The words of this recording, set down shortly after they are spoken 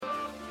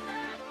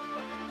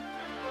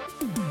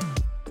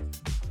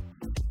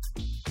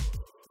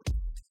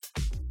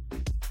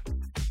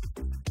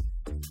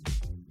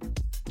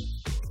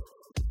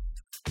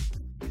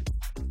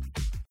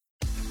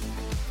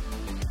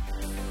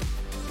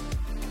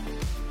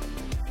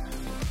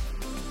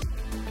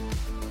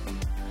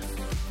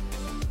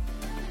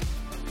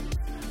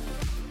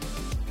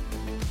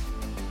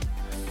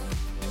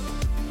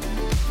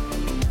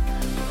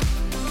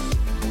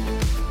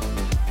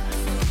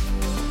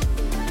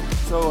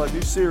I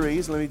do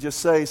series. Let me just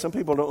say, some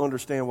people don't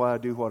understand why I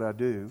do what I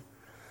do.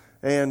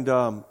 And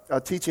I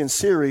teach in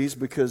series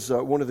because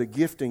one of the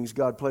giftings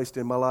God placed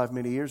in my life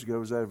many years ago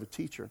was that of a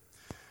teacher.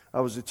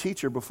 I was a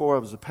teacher before I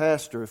was a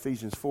pastor,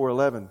 Ephesians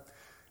 4:11.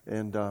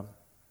 And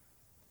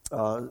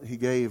he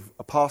gave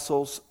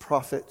apostles,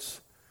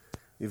 prophets,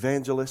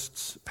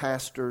 evangelists,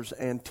 pastors,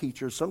 and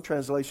teachers. Some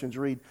translations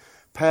read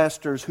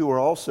pastors who are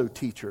also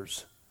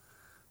teachers.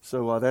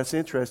 So that's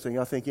interesting.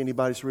 I think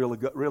anybody's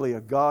really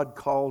a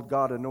God-called,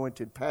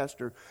 God-anointed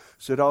pastor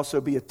should also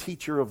be a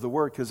teacher of the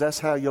Word, because that's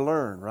how you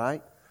learn,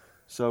 right?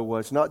 So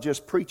it's not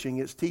just preaching,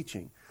 it's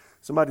teaching.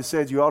 Somebody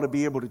said you ought to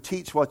be able to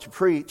teach what you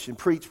preach and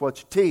preach what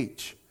you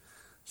teach.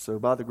 So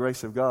by the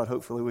grace of God,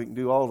 hopefully we can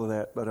do all of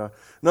that. But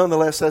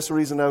nonetheless, that's the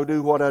reason I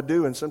do what I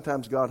do. And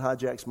sometimes God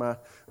hijacks my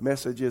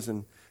messages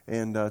and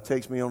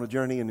takes me on a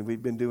journey, and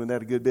we've been doing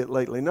that a good bit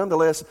lately.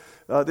 Nonetheless,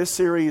 this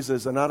series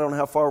is, and I don't know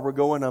how far we're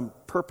going. I'm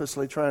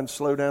purposely trying to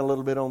slow down a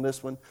little bit on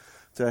this one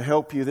to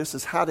help you. This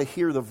is how to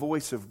hear the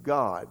voice of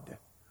God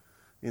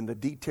in the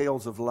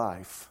details of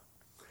life.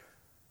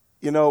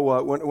 You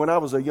know, when I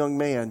was a young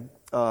man,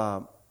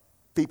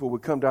 people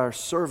would come to our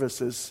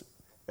services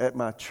at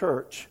my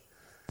church,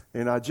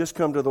 and I'd just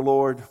come to the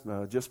Lord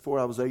just before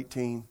I was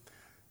 18.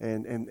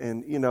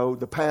 And you know,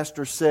 the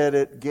pastor said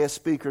it, guest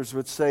speakers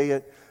would say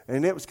it,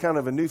 and it was kind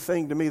of a new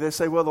thing to me. They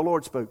say, well, the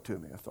Lord spoke to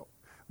me. I thought,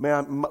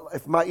 man,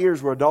 if my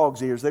ears were a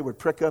dog's ears, they would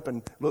prick up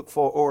and look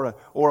for,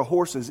 or a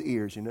horse's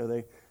ears. You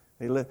know,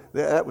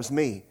 that was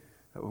me.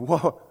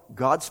 Well,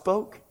 God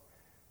spoke?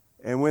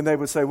 And when they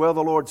would say, well,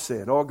 the Lord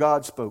said, or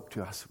God spoke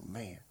to us, I said,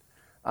 man,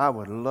 I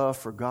would love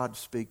for God to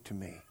speak to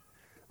me.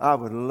 I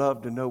would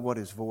love to know what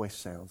His voice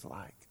sounds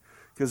like.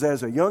 Because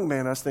as a young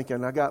man, I was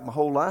thinking, I got my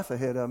whole life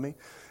ahead of me.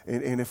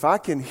 And if I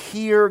can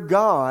hear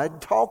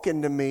God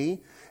talking to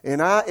me,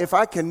 and if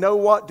I can know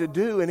what to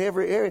do in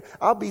every area,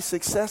 I'll be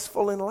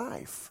successful in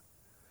life.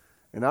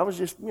 And I was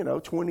just,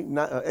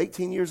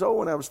 18 years old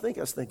when I was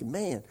thinking,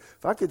 man,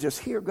 if I could just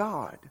hear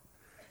God.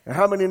 And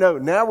how many know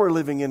now we're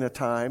living in a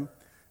time,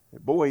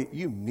 boy,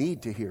 you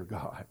need to hear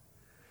God.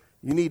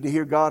 You need to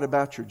hear God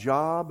about your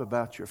job,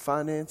 about your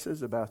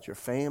finances, about your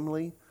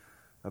family,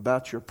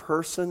 about your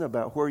person,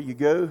 about where you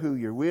go, who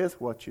you're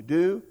with, what you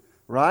do,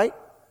 right?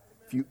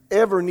 If you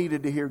ever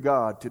needed to hear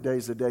God,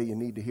 today's the day you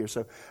need to hear.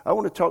 So I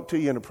want to talk to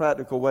you in a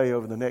practical way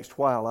over the next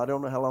while. I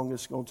don't know how long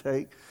this is going to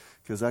take,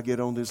 because I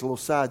get on these little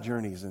side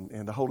journeys,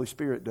 and the Holy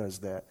Spirit does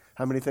that.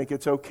 How many think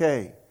it's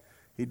okay?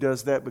 He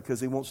does that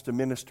because He wants to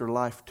minister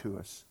life to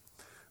us.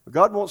 But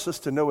God wants us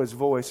to know His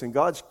voice, and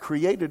God's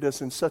created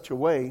us in such a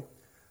way.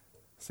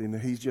 See, now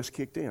He's just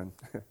kicked in.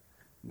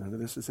 None of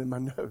this is in my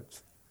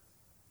notes.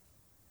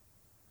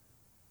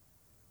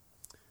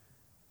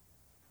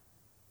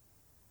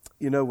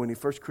 You know, when He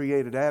first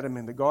created Adam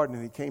in the garden,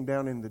 and He came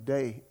down in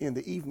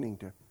the evening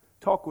to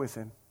talk with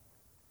him.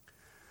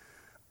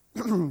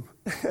 I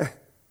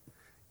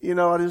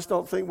just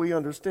don't think we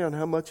understand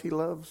how much He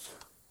loves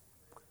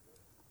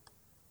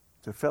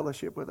to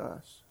fellowship with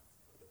us.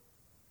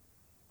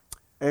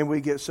 And we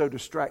get so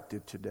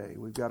distracted today.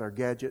 We've got our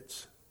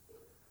gadgets.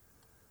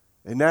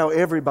 And now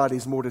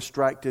everybody's more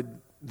distracted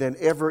than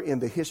ever in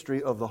the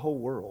history of the whole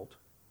world,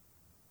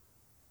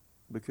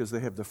 because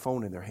they have the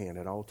phone in their hand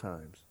at all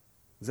times.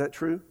 Is that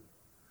true?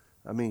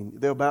 I mean,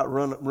 they'll about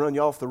run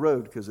you off the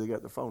road because they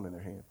got the phone in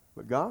their hand.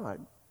 But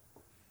God,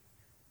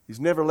 He's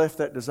never left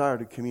that desire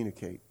to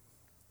communicate.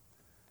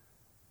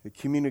 He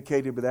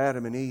communicated with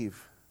Adam and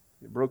Eve.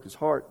 It broke His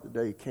heart the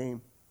day He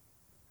came.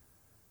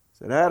 He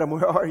said, Adam,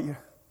 where are you?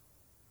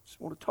 I just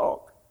want to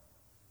talk.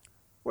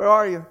 Where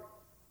are you?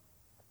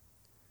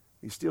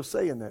 He's still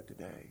saying that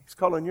today. He's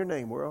calling your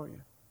name. Where are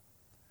you?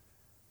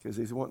 Because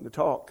He's wanting to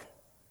talk.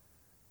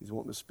 He's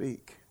wanting to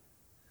speak.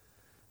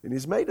 And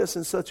He's made us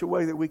in such a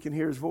way that we can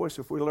hear His voice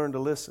if we learn to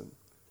listen.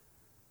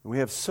 And we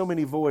have so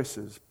many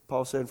voices.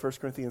 Paul said in 1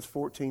 Corinthians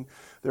 14,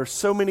 there are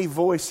so many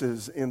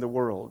voices in the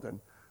world, and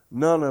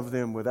none of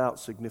them without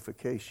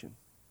signification.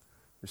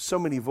 There's so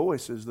many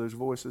voices, those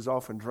voices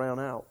often drown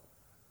out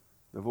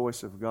the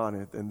voice of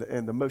God.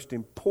 And the most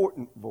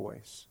important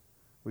voice,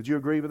 would you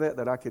agree with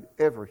that I could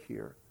ever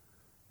hear,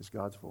 is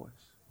God's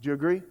voice? Do you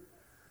agree?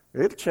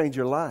 It'll change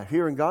your life.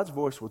 Hearing God's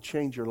voice will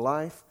change your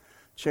life,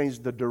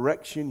 change the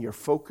direction, your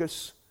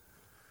focus.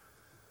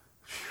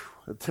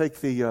 It'll take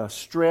the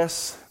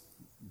stress,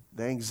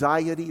 the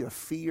anxiety, the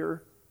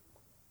fear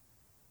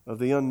of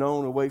the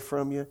unknown away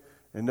from you,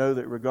 and know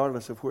that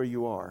regardless of where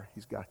you are,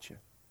 He's got you.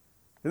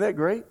 Isn't that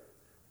great?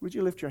 Would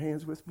you lift your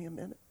hands with me a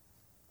minute?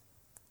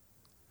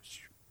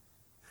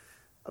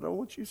 I don't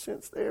want you to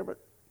sense there, but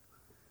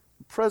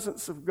the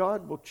presence of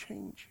God will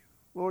change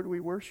you. Lord, we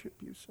worship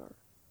You, sir.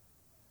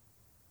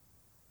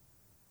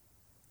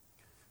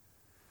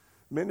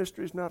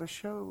 Ministry is not a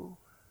show.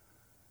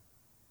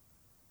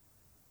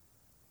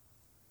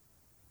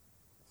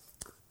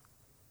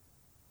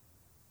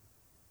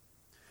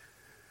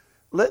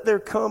 Let there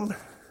come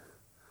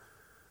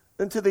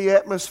into the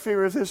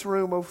atmosphere of this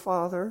room, O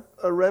Father,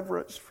 a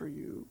reverence for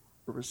You,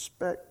 a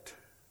respect.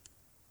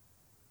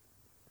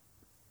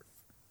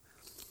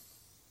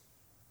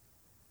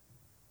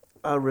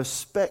 a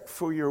respect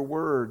for your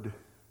word,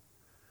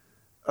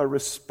 a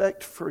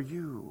respect for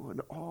you,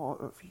 an awe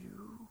of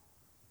you.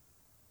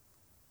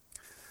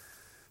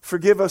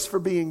 Forgive us for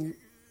being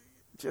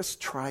just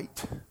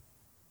trite,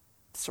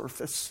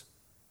 surface,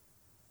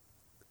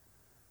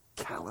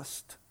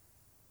 calloused.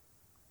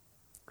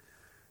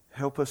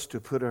 Help us to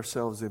put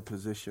ourselves in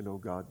position, oh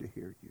God, to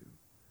hear you.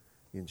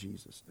 In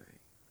Jesus' name.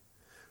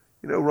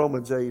 You know,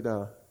 Romans 8,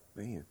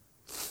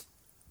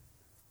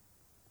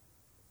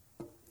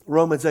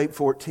 Romans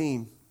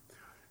 8:14,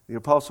 the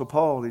Apostle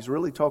Paul, he's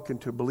really talking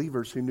to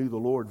believers who knew the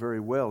Lord very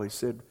well. He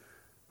said,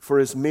 for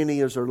as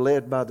many as are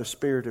led by the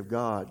Spirit of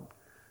God,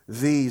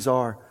 these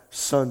are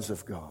sons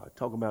of God.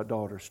 Talking about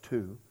daughters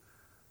too.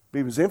 But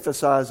he was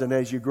emphasizing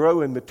as you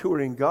grow and mature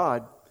in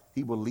God,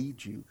 He will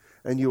lead you.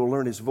 And you will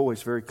learn His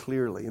voice very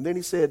clearly. And then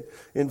he said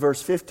in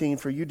verse 15,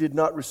 for you did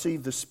not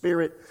receive the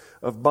spirit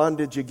of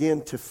bondage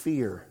again to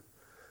fear,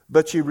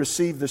 but you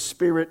received the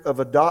spirit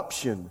of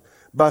adoption,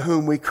 by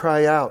whom we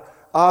cry out,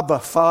 Abba,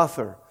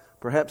 Father.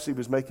 Perhaps he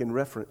was making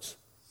reference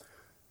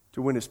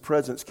to when His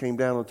presence came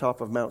down on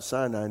top of Mount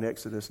Sinai in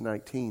Exodus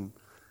 19.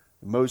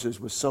 Moses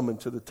was summoned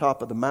to the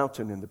top of the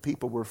mountain, and the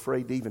people were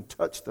afraid to even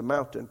touch the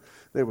mountain.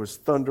 There was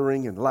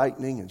thundering and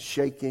lightning and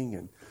shaking,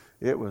 and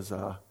it was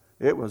a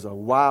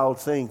wild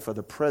thing for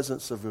the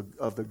presence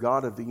of the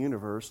God of the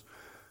universe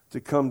to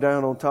come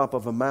down on top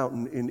of a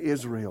mountain in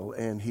Israel.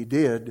 And He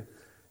did,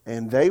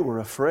 and they were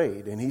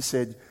afraid. And He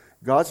said,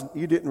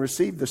 you didn't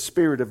receive the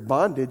spirit of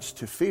bondage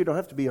to fear. You don't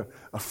have to be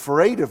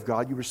afraid of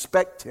God. You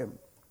respect Him.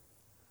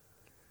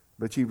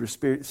 But you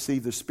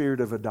received the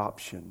spirit of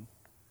adoption.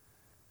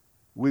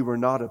 We were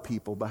not a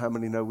people, but how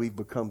many know we've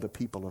become the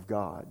people of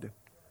God?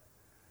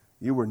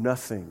 You were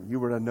nothing. You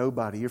were a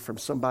nobody. You're from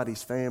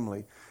somebody's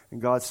family.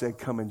 And God said,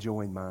 come and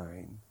join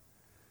mine.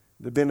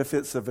 The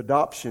benefits of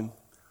adoption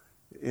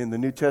in the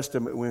New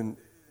Testament when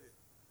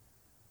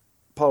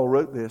Paul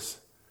wrote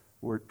this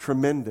were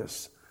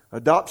tremendous.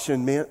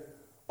 Adoption meant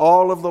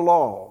all of the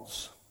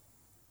laws,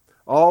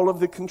 all of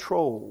the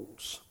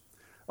controls,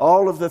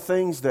 all of the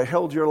things that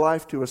held your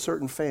life to a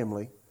certain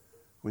family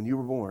when you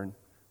were born,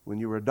 when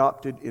you were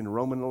adopted in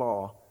Roman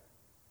law,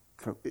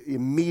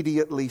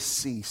 immediately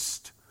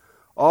ceased.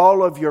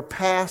 All of your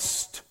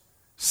past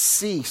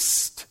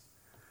ceased,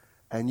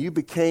 and you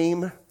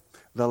became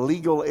the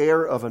legal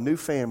heir of a new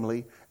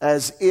family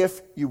as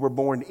if you were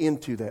born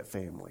into that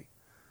family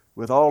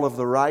with all of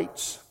the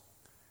rights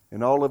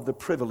and all of the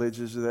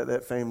privileges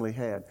that family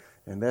had.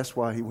 And that's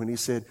why when he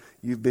said,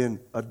 you've been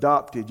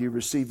adopted, you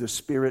received the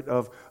spirit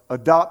of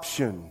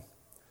adoption.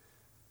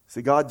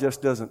 See, God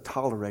just doesn't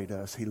tolerate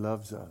us. He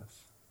loves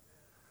us.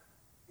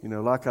 You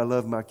know, like I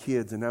love my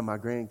kids and now my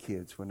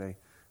grandkids when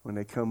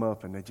they come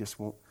up and they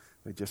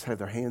just have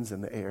their hands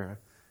in the air.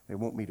 They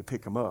want me to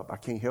pick them up. I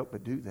can't help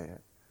but do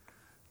that.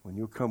 When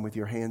you come with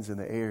your hands in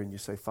the air and you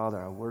say,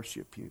 Father, I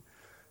worship you,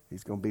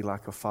 He's going to be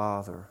like a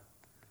father,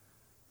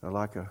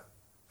 or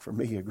for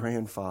me, a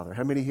grandfather.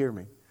 How many hear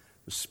me?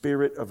 The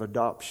spirit of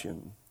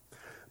adoption,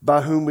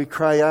 by whom we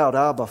cry out,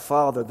 Abba,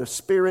 Father. The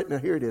Spirit, now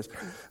here it is,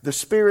 the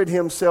Spirit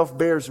Himself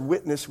bears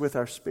witness with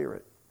our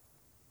spirit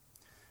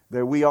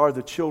that we are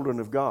the children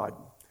of God.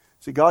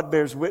 See, God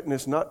bears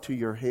witness not to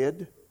your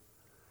head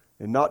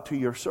and not to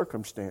your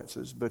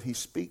circumstances, but He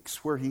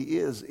speaks where He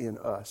is in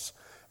us.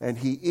 And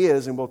He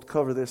is, and we'll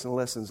cover this in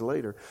lessons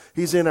later,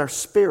 He's in our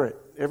spirit.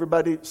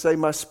 Everybody say,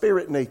 my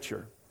spirit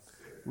nature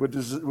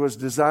was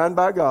designed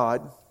by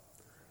God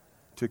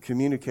to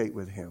communicate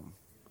with Him.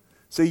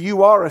 See,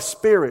 you are a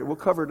spirit. We'll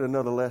cover it in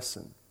another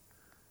lesson.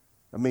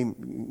 I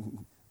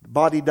mean, the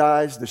body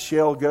dies, the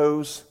shell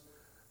goes,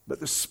 but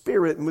the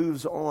spirit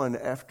moves on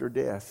after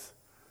death.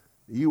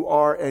 You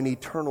are an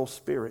eternal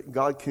spirit.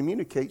 God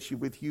communicates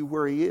with you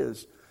where He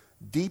is,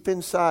 deep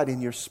inside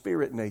in your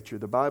spirit nature.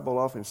 The Bible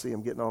often, see,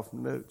 I'm getting off the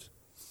notes.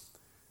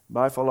 The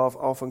Bible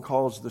often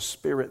calls the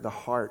spirit the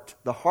heart.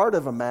 The heart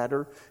of a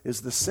matter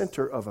is the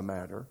center of a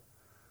matter.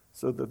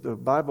 So the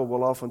Bible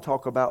will often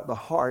talk about the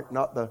heart,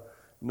 not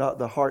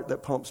the heart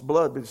that pumps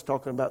blood, but it's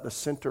talking about the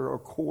center or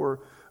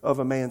core of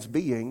a man's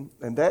being.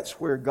 And that's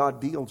where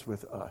God deals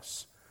with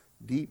us,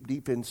 deep,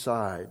 deep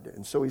inside.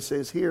 And so He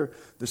says here,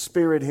 the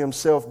Spirit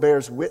Himself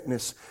bears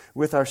witness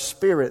with our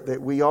spirit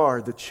that we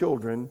are the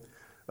children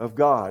of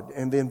God.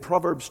 And then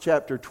Proverbs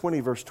chapter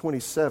 20, verse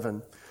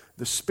 27,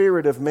 the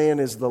spirit of man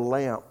is the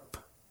lamp.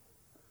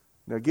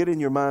 Now get in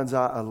your mind's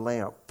eye a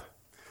lamp.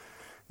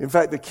 In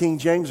fact, the King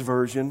James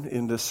Version,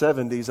 in the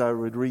 70s, I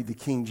would read the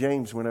King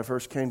James when I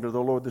first came to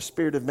the Lord. The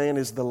spirit of man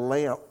is the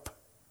lamp.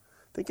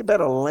 Think about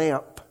a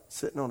lamp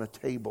sitting on a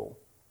table.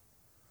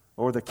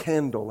 Or the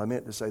candle, I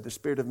meant to say. The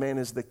spirit of man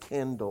is the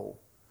candle.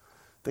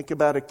 Think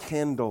about a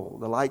candle.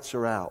 The lights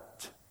are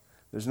out.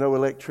 There's no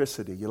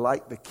electricity. You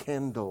light the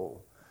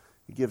candle.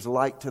 It gives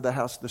light to the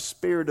house. The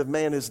spirit of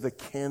man is the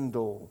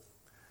candle.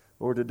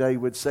 Or today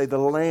would say the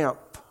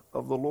lamp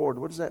of the Lord.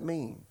 What does that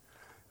mean?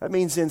 That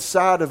means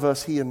inside of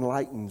us, He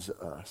enlightens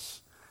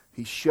us.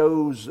 He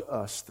shows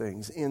us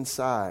things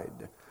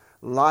inside.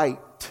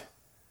 Light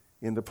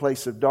in the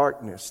place of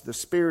darkness. The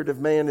spirit of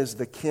man is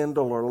the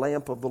candle or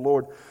lamp of the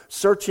Lord,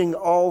 searching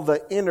all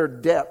the inner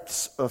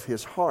depths of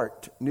his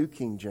heart, New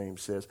King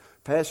James says.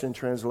 Passion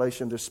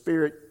Translation, the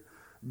spirit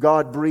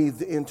God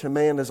breathed into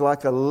man is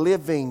like a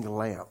living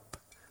lamp.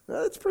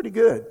 Now, that's pretty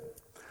good.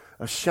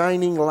 A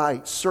shining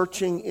light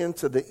searching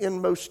into the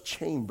inmost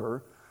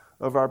chamber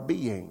of our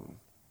being.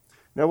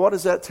 Now, what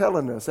is that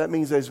telling us? That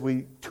means as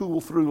we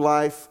tool through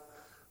life,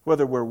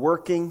 whether we're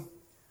working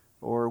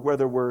or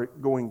whether we're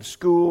going to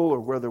school or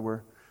whether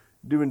we're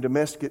doing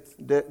domestic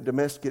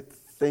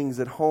things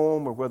at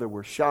home or whether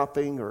we're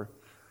shopping or,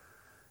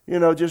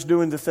 just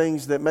doing the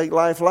things that make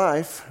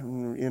life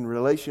in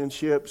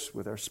relationships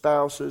with our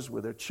spouses,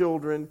 with our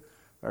children,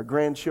 our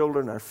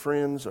grandchildren, our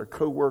friends, our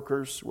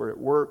co-workers, we're at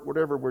work,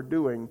 whatever we're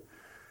doing,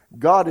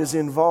 God is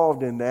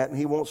involved in that and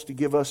He wants to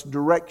give us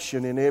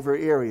direction in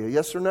every area.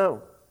 Yes or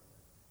no?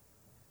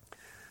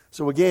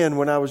 So again,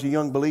 when I was a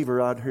young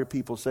believer, I'd hear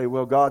people say,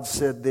 well, God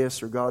said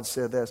this or God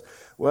said this.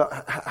 Well,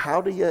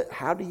 how do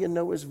you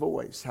know His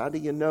voice? How do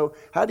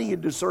you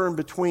discern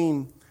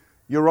between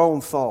your own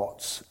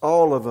thoughts?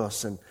 All of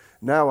us. And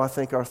now I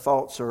think our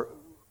thoughts are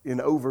in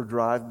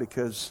overdrive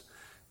because,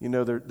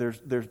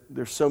 there's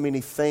so many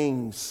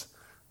things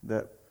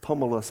that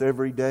pummel us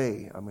every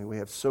day. I mean, we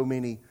have so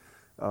many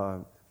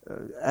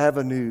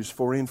avenues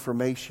for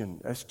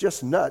information. That's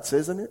just nuts,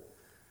 isn't it?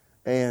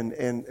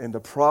 And the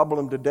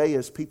problem today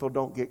is people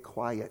don't get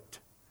quiet.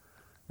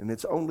 And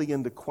it's only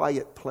in the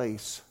quiet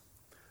place.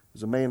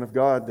 There's a man of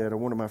God that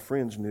one of my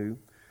friends knew.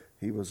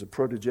 He was a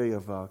protege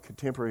of a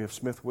contemporary of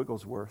Smith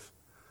Wigglesworth.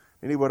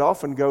 And he would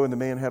often go, and the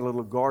man had a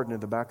little garden in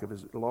the back of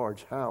his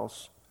large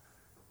house.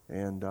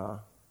 And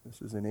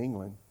this is in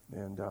England.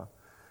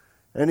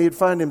 And he'd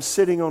find him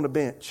sitting on a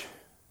bench.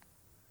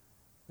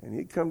 And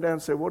he'd come down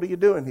and say, what are you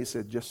doing? He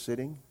said, just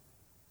sitting.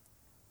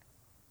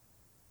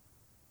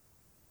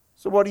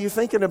 So what are you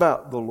thinking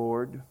about? The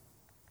Lord.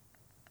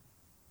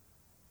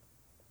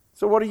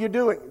 So what are you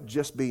doing?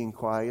 Just being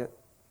quiet.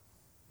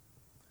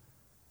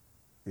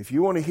 If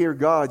you want to hear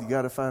God, you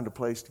got to find a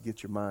place to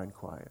get your mind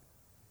quiet.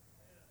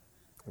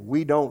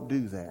 We don't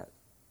do that.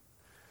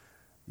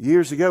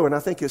 Years ago, and I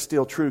think it's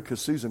still true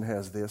because Susan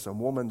has this, a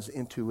woman's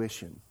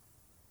intuition.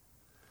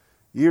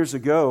 Years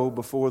ago,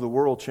 before the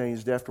world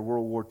changed after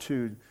World War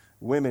II,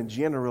 women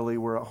generally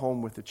were at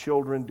home with the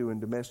children, doing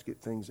domestic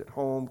things at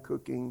home,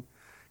 cooking,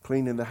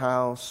 cleaning the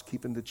house,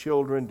 keeping the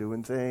children,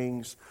 doing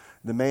things.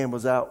 The man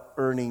was out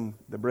earning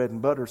the bread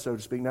and butter, so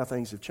to speak. Now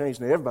things have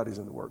changed. Now everybody's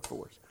in the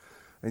workforce.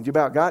 And you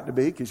about got to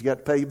be because you got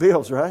to pay your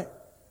bills, right?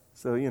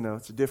 So,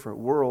 it's a different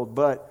world.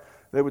 But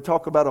they would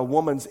talk about a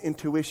woman's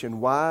intuition.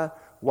 Why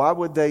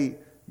would they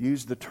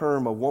use the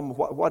term a woman?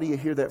 Why do you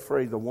hear that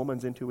phrase, a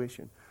woman's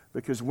intuition?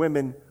 Because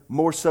women,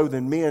 more so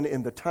than men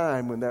in the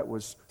time when that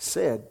was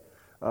said,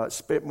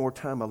 spent more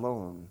time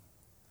alone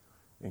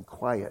and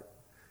quiet.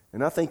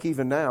 And I think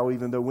even now,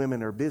 even though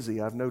women are busy,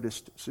 I've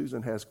noticed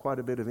Susan has quite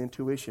a bit of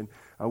intuition.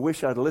 I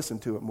wish I'd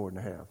listened to it more than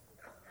I have.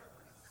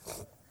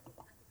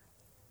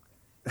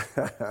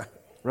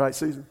 Right,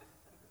 Susan?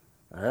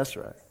 That's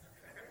right.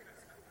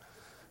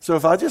 So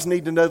if I just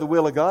need to know the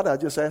will of God, I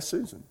just ask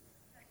Susan.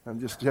 I'm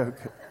just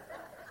joking.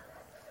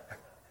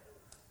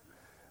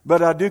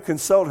 But I do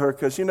consult her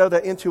because,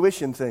 that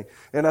intuition thing.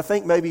 And I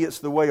think maybe it's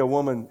the way a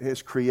woman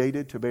is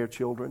created to bear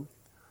children.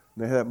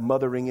 They have that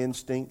mothering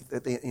instinct,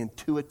 that the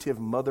intuitive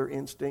mother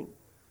instinct.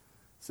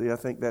 See, I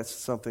think that's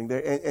something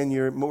there. And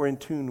you're more in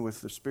tune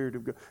with the Spirit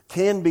of God.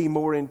 Can be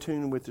more in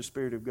tune with the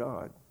Spirit of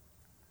God.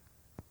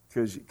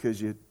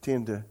 Because you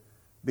tend to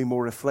be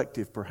more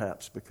reflective,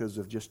 perhaps, because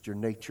of just your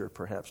nature,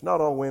 perhaps.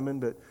 Not all women,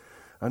 but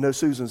I know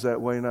Susan's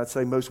that way, and I'd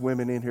say most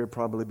women in here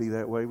probably be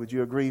that way. Would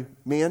you agree,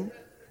 men?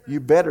 You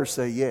better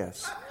say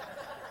yes.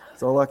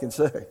 That's all I can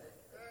say.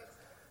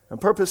 I'm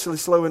purposely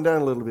slowing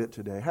down a little bit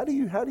today. How do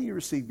you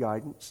receive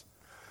guidance?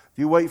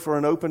 Do you wait for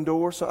an open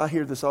door? So I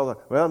hear this all the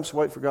time. Well, I'm just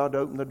waiting for God to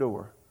open the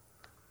door.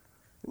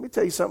 Let me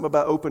tell you something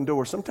about open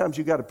doors. Sometimes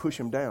you got to push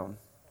them down.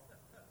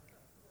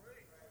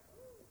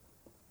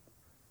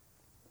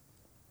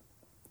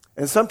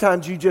 And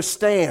sometimes you just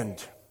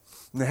stand.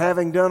 And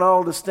having done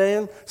all to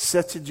stand,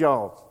 set your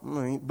jaw.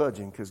 I ain't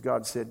budging because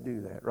God said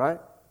do that, right?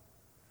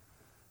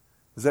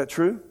 Is that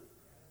true?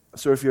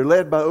 So if you're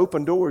led by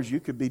open doors, you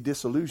could be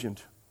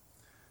disillusioned.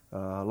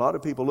 A lot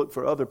of people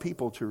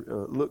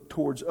look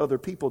towards other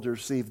people to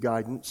receive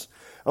guidance.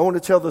 I want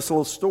to tell this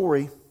little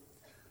story.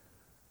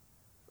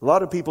 A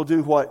lot of people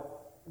do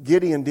what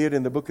Gideon did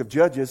in the book of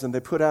Judges, and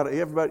they put out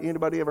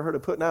anybody ever heard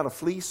of putting out a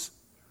fleece?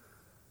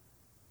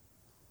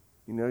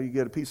 You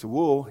get a piece of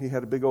wool. He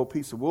had a big old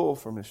piece of wool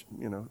from his,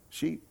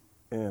 sheep.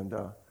 And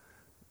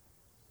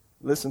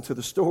listen to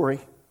the story.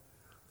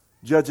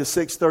 Judges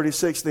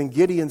 6:36. Then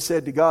Gideon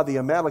said to God, the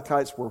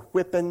Amalekites were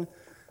whipping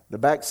the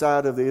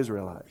backside of the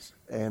Israelites.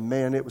 And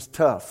man, it was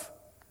tough.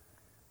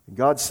 And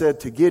God said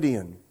to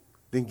Gideon,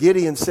 then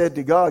Gideon said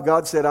to God,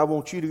 God said, I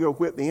want you to go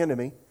whip the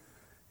enemy.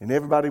 And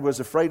everybody was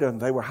afraid of them.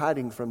 They were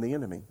hiding from the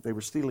enemy. They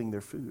were stealing their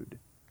food.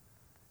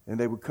 And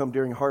they would come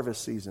during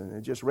harvest season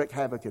and just wreak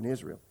havoc in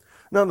Israel.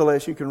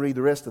 Nonetheless, you can read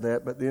the rest of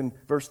that. But then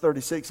verse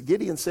 36,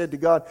 Gideon said to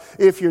God,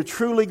 if you're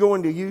truly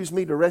going to use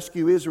me to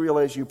rescue Israel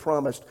as you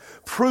promised,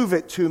 prove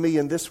it to me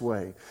in this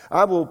way.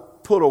 I will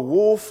put a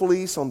wool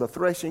fleece on the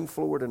threshing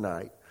floor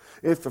tonight.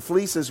 If the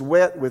fleece is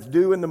wet with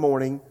dew in the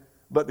morning,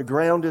 but the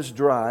ground is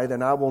dry,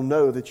 then I will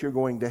know that you're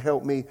going to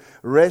help me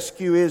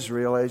rescue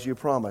Israel as you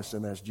promised.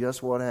 And that's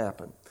just what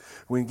happened.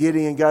 When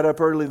Gideon got up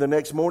early the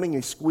next morning,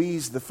 he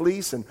squeezed the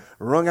fleece and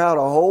wrung out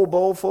a whole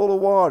bowl full of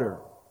water.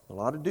 A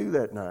lot to do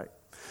that night.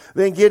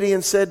 Then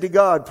Gideon said to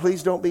God,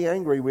 please don't be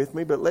angry with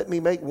me, but let me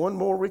make one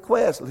more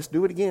request. Let's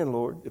do it again,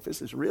 Lord, if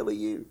this is really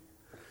you.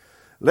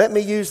 Let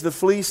me use the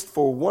fleece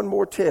for one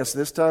more test.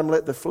 This time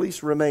let the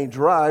fleece remain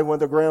dry when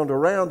the ground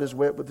around is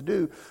wet with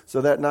dew.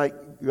 So that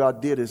night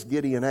God did as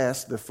Gideon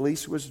asked. The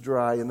fleece was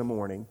dry in the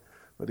morning,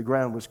 but the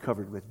ground was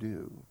covered with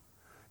dew.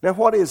 Now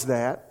what is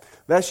that?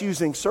 That's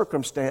using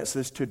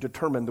circumstances to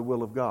determine the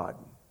will of God.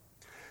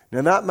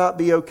 Now that might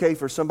be okay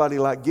for somebody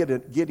like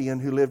Gideon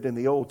who lived in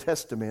the Old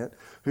Testament,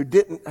 who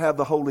didn't have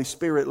the Holy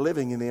Spirit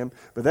living in them,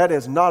 but that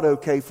is not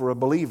okay for a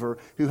believer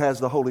who has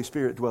the Holy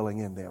Spirit dwelling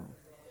in them.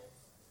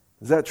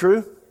 Is that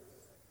true?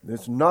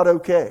 It's not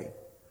okay.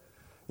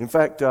 In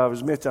fact, I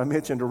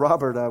mentioned to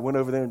Robert, I went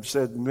over there and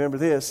said, remember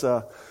this,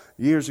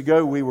 years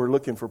ago we were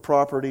looking for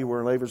property.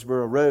 We're in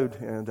Laversboro Road,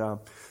 and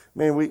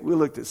man, we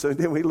looked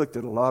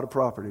at a lot of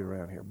property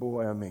around here.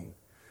 Boy, I mean.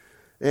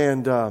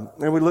 And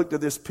we looked at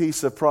this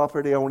piece of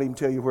property. I won't even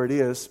tell you where it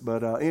is.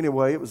 But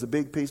anyway, it was a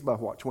big piece by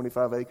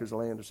 25 acres of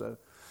land or so.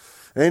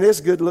 And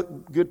it's a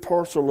good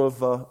parcel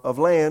of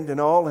land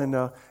and all.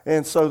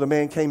 And so the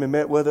man came and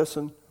met with us.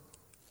 And,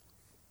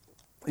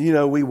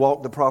 we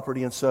walked the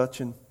property and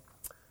such.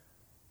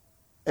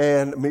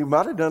 And we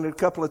might have done it a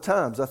couple of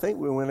times. I think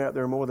we went out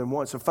there more than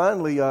once. So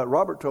finally,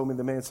 Robert told me,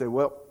 the man said,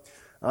 well,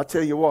 I'll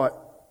tell you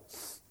what.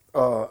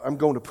 I'm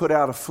going to put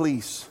out a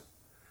fleece.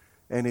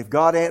 And if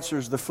God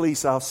answers the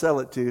fleece, I'll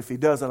sell it to you. If He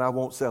doesn't, I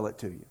won't sell it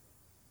to you.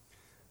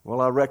 Well,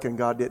 I reckon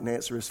God didn't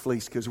answer his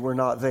fleece because we're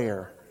not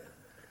there.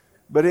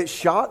 But it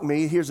shocked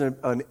me. Here's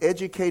an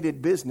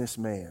educated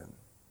businessman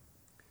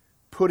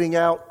putting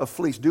out a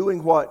fleece,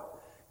 doing what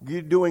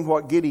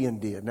Gideon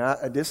did. Now,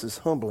 this is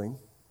humbling.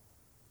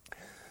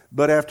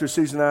 But after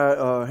Susan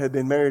and I had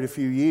been married a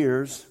few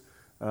years,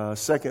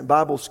 second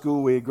Bible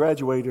school we had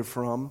graduated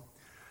from,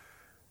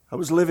 I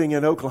was living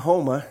in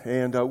Oklahoma,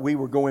 and we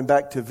were going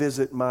back to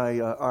visit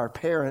our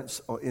parents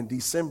in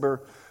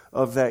December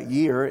of that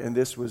year, and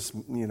this was,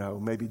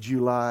 maybe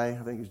July.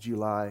 I think it was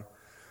July.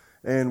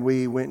 And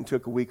we went and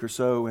took a week or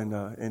so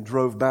and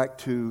drove back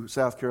to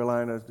South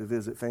Carolina to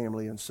visit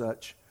family and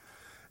such.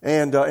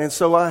 And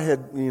so I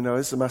had,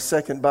 this is my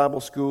second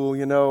Bible school,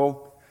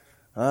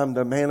 I'm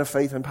the man of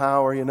faith and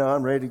power,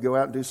 I'm ready to go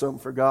out and do something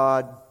for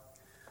God.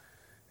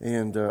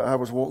 And I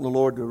was wanting the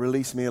Lord to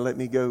release me and let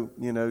me go,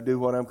 do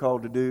what I'm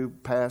called to do,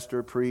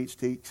 pastor, preach,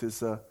 teach.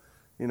 I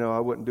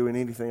wasn't doing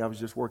anything. I was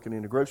just working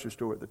in a grocery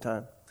store at the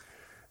time.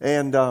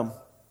 And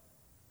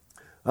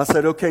I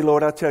said, okay,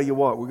 Lord, I'll tell you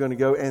what, we're going to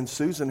go. And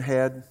Susan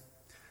had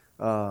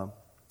a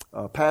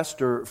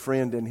pastor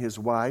friend and his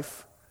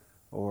wife,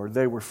 or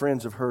they were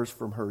friends of hers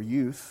from her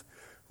youth.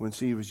 When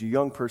she was a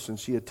young person,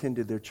 she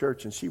attended their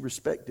church, and she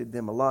respected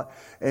them a lot.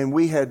 And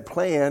we had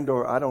planned,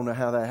 or I don't know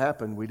how that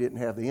happened. We didn't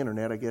have the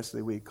internet. I guess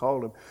we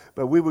called them.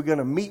 But we were going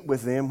to meet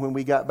with them when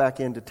we got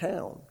back into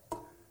town.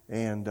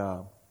 And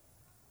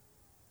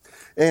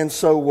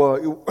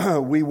so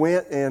we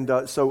went,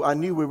 and so I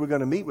knew we were going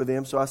to meet with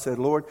them. So I said,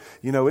 Lord,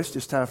 it's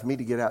just time for me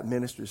to get out and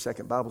minister to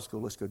Second Bible School.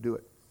 Let's go do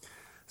it.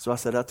 So I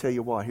said, I'll tell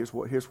you what. Here's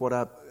what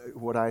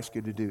I ask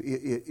you to do.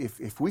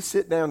 If we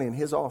sit down in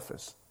his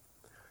office,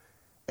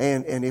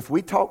 and if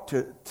we talk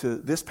to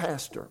this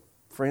pastor,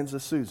 friends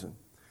of Susan,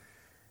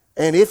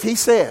 and if he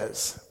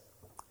says,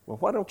 well,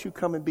 why don't you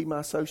come and be my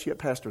associate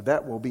pastor?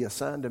 That will be a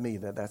sign to me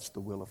that that's the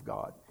will of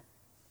God.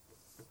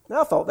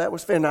 Now, I thought that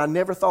was fair. And I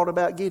never thought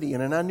about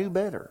Gideon, and I knew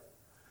better.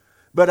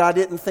 But I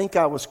didn't think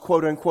I was,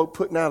 quote unquote,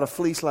 putting out a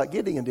fleece like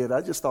Gideon did.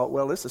 I just thought,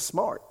 well, this is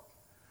smart.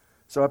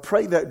 So I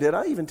prayed that. Did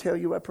I even tell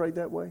you I prayed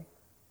that way?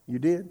 You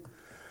did?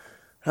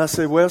 I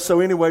said, well, so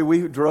anyway,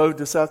 we drove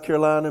to South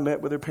Carolina,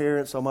 met with her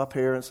parents. All my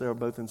parents, they were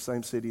both in the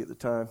same city at the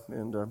time.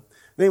 And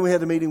then we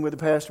had the meeting with the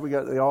pastor. We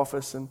got to the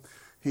office, and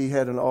he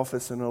had an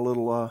office in a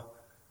little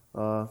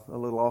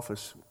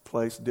office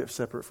place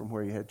separate from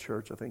where he had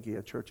church. I think he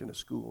had church in a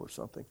school or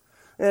something.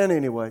 And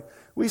anyway,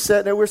 we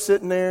sat there. We're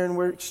sitting there, and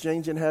we're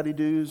exchanging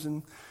howdy-doos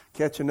and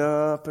catching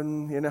up,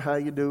 and how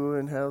you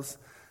doing?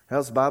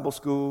 How's Bible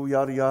school?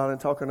 Yada yada, and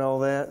talking all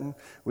that. And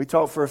we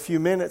talked for a few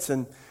minutes,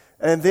 and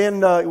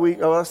then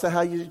I said,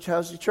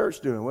 how's your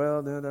church doing?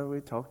 Well, then we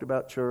talked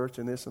about church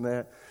and this and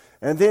that.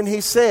 And then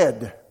he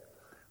said,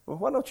 well,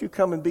 why don't you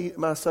come and be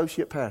my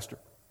associate pastor?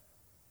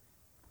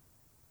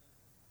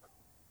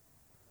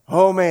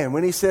 Oh, man,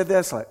 when he said that,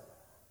 it's like,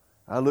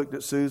 I looked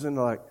at Susan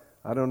like,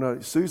 I don't know,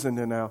 Susan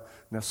now.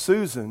 Now,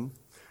 Susan,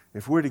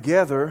 if we're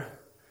together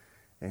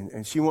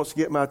and she wants to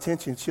get my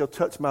attention, she'll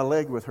touch my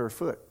leg with her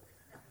foot.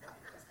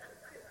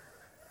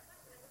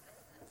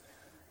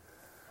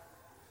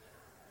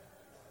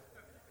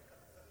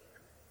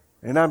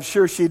 And I'm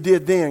sure she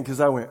did then, because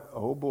I went,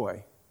 oh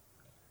boy.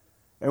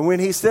 And when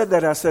he said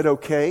that, I said,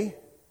 okay.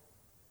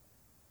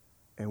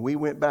 And we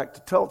went back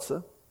to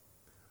Tulsa.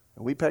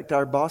 And we packed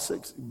our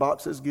boxes,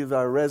 give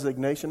our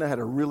resignation. I had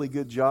a really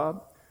good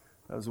job.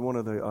 I was one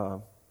of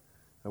the,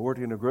 I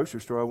worked in a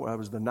grocery store. I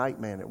was the night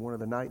man at one of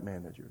the night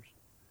managers.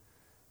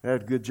 I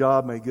had a good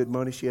job, made good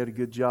money. She had a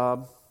good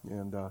job.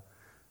 And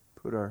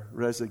put our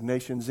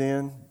resignations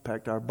in,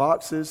 packed our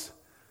boxes,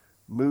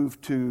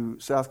 moved to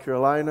South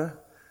Carolina.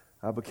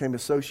 I became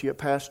associate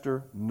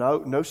pastor.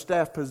 No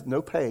staff,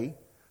 no pay.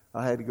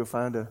 I had to go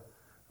find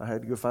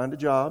a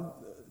job,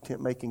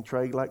 tent making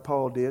trade like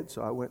Paul did.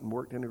 So I went and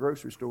worked in a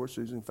grocery store.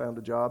 Susan found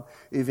a job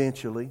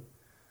eventually.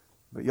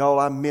 But y'all,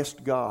 I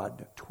missed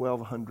God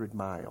 1,200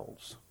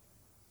 miles.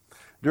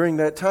 During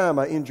that time,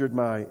 I injured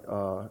my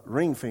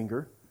ring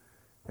finger,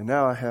 and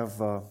now I have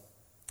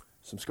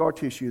some scar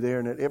tissue there.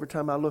 And every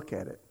time I look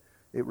at it,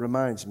 it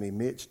reminds me,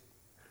 Mitch,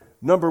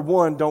 number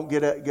one, don't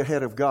get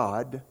ahead of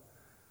God.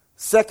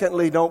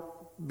 Secondly, don't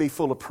be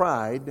full of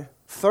pride.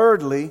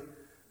 Thirdly,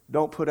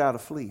 don't put out a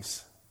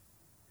fleece.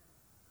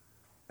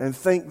 And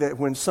think that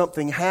when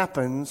something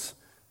happens,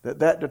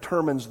 that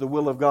determines the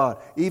will of God.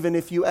 Even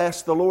if you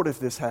ask the Lord if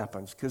this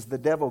happens, because the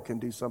devil can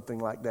do something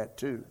like that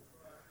too.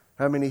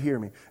 How many hear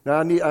me? Now,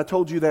 I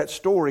told you that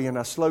story, and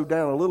I slowed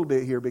down a little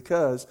bit here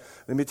because,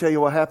 let me tell you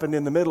what happened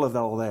in the middle of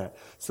all that.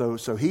 So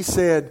he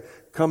said,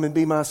 come and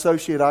be my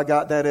associate. I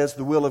got that as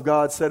the will of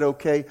God, said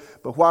okay.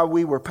 But while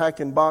we were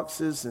packing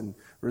boxes and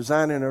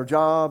resigning our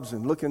jobs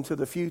and looking to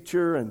the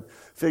future and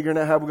figuring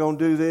out how we're going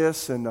to do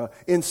this, and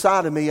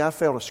inside of me, I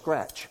felt a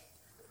scratch.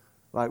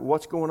 Like,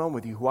 what's going on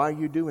with you? Why are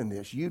you doing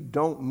this? You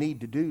don't need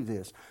to do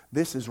this.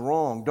 This is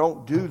wrong.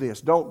 Don't do this.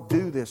 Don't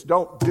do this.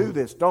 Don't do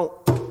this. Don't.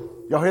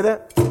 Y'all hear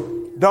that?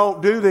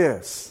 Don't do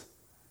this.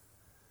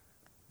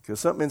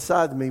 Because something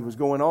inside of me was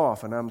going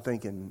off, and I'm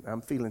thinking,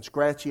 I'm feeling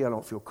scratchy. I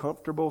don't feel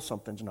comfortable.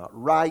 Something's not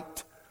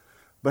right.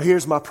 But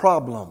here's my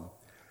problem.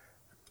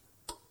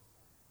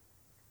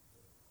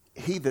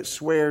 He that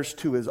swears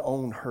to his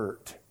own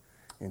hurt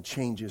and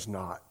changes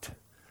not.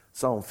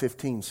 Psalm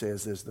 15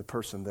 says, is the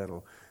person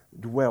that'll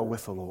dwell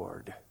with the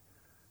Lord.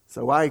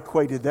 So I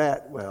equated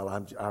that, well,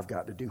 I've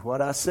got to do what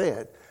I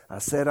said. I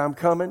said I'm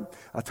coming.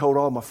 I told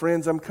all my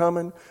friends I'm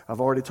coming. I've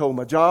already told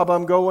my job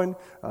I'm going.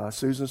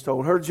 Susan's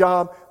told her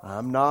job.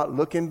 I'm not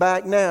looking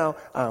back now.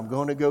 I'm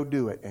going to go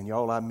do it. And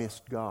y'all, I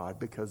missed God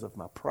because of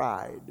my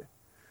pride.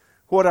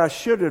 What I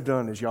should have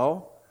done is,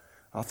 y'all,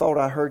 I thought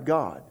I heard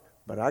God.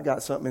 But I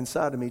got something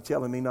inside of me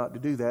telling me not to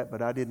do that,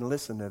 but I didn't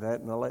listen to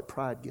that, and I let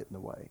pride get in the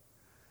way.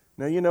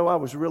 Now, you know, I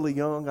was really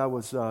young. I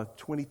was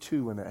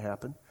 22 when that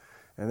happened.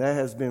 And that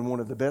has been one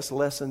of the best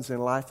lessons in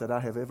life that I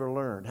have ever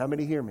learned. How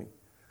many hear me?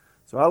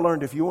 So I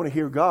learned if you want to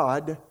hear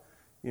God,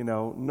 you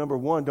know, number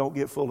one, don't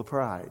get full of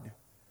pride.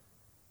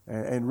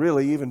 And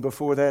really, even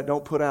before that,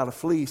 don't put out a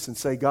fleece and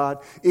say,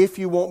 God, if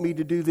you want me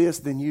to do this,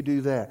 then you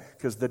do that.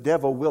 Because the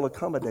devil will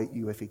accommodate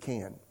you if he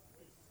can.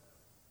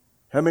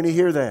 How many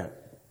hear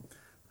that?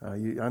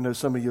 I know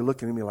some of you are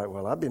looking at me like,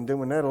 well, I've been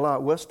doing that a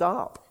lot. Well,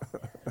 stop.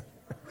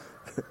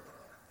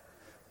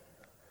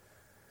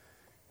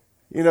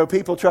 You know,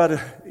 people try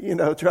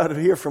to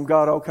hear from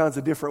God all kinds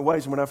of different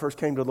ways. When I first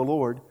came to the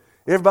Lord,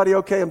 everybody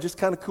okay? I'm just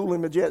kind of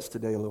cooling my jets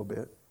today a little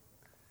bit.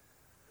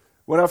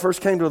 When I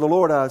first came to the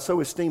Lord, I so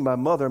esteemed my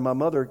mother. My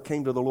mother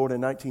came to the Lord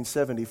in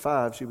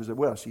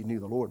 1975. She knew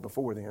the Lord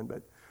before then,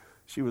 but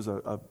she was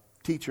a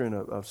teacher and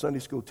a Sunday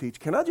school teacher.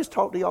 Can I just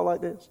talk to y'all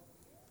like this?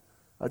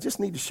 I just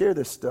need to share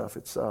this stuff.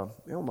 It's on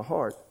my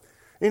heart.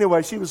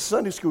 Anyway, she was a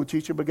Sunday school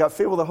teacher, but got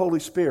filled with the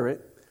Holy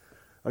Spirit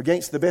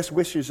against the best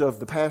wishes of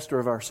the pastor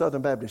of our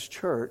Southern Baptist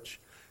Church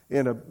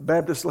in a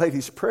Baptist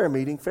ladies' prayer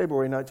meeting,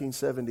 February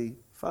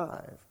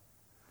 1975.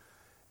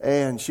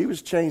 And she was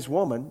a changed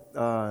woman.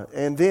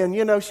 And then,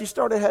 you know, she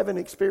started having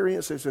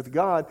experiences with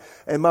God.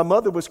 And my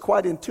mother was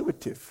quite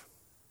intuitive.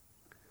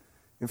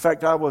 In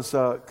fact, I was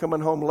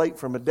coming home late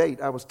from a date.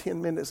 I was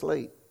 10 minutes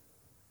late.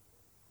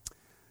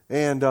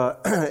 And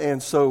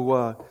so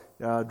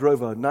I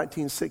drove a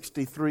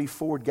 1963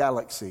 Ford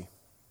Galaxy.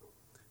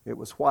 It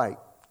was white.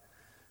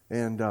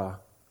 And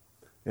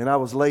I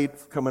was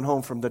late coming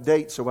home from the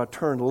date, so I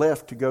turned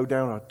left to go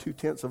down a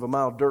 0.2 of a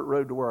mile dirt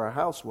road to where our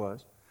house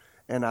was.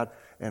 And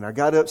I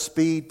got up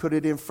speed, put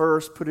it in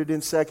first, put it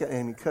in second,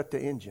 and cut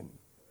the engine.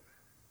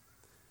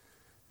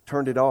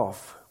 Turned it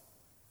off.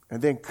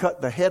 And then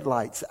cut the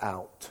headlights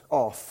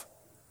off.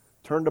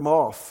 Turned them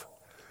off.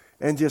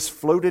 And just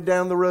floated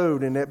down the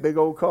road in that big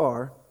old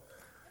car.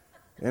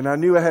 And I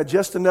knew I had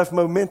just enough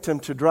momentum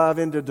to drive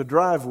into the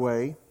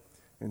driveway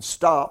and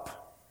stop.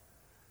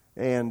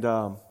 And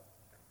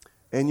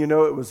you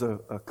know, it was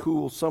a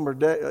cool summer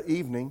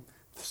evening,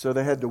 so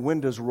they had the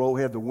windows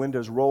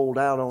rolled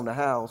out on the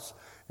house,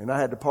 and I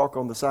had to park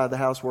on the side of the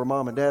house where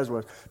Mom and Dad's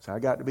was. So I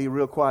got to be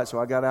real quiet, so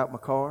I got out my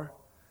car,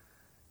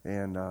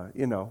 and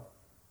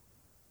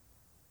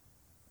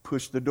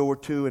pushed the door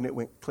to, and it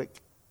went click.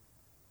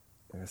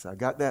 And so I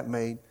got that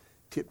made,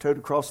 tiptoed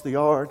across the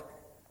yard,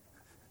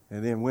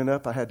 and then went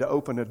up. I had to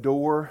open a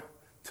door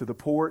to the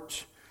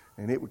porch,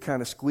 and it would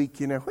kind of squeak,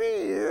 you know,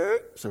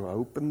 So I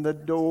opened the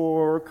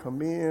door,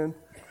 come in,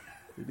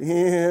 get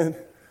in,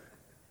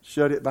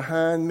 shut it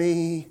behind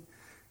me,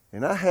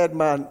 and I had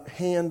my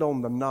hand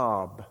on the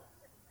knob.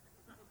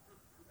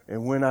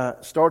 And when I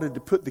started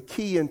to put the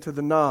key into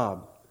the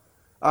knob,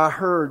 I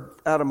heard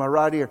out of my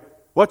right ear,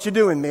 "What you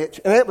doing, Mitch?"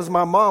 And that was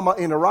my mama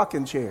in a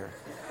rocking chair.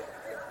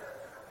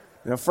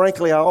 Now,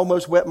 frankly, I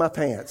almost wet my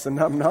pants, and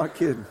I'm not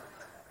kidding.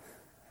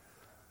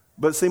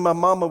 But see, my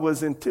mama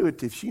was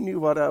intuitive. She knew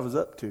what I was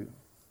up to.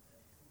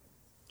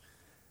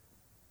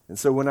 And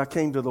so when I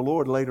came to the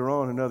Lord later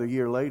on, another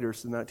year later,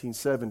 so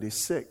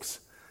 1976,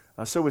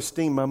 I so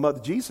esteemed my mother.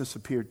 Jesus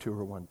appeared to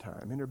her one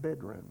time in her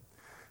bedroom.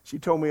 She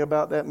told me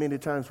about that many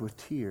times with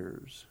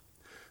tears.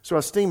 So I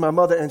esteemed my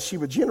mother, and she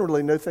would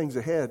generally know things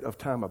ahead of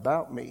time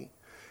about me.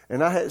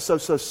 And so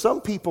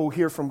some people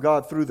hear from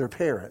God through their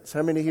parents.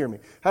 How many hear me?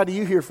 How do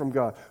you hear from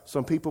God?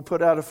 Some people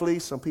put out a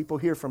fleece. Some people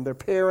hear from their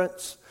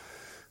parents.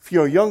 If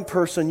you're a young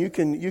person, you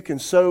can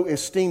so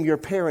esteem your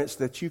parents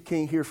that you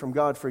can't hear from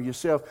God for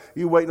yourself.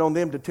 You're waiting on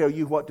them to tell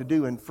you what to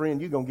do, and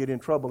friend, you're going to get in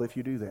trouble if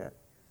you do that.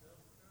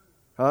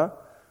 Huh?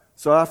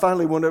 So I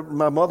finally went up to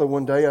my mother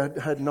one day. I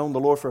hadn't known the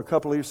Lord for a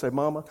couple of years. Said,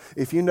 "Mama,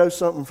 if you know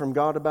something from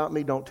God about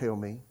me, don't tell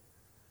me.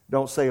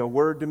 Don't say a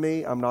word to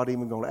me. I'm not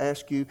even going to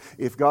ask you.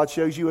 If God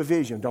shows you a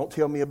vision, don't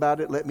tell me about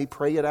it. Let me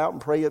pray it out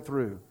and pray it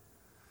through."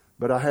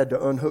 But I had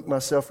to unhook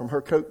myself from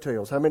her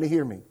coattails. How many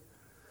hear me?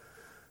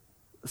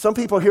 Some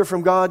people hear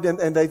from God,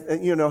 and they,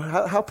 you know,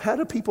 how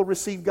do people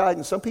receive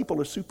guidance? Some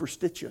people are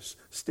superstitious.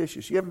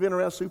 You ever been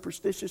around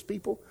superstitious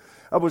people?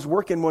 I was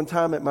working one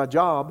time at my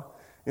job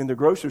in the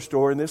grocery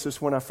store, and this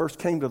is when I first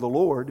came to the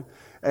Lord,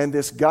 and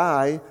this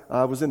guy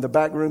was in the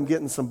back room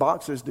getting some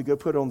boxes to go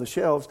put on the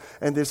shelves,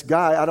 and this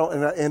guy,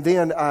 and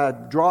then I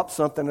dropped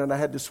something, and I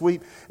had to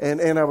sweep,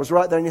 and I was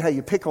right there, and you know how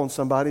you pick on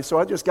somebody, so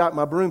I just got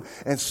my broom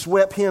and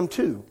swept him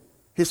too,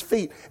 his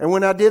feet, and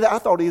when I did that, I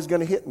thought he was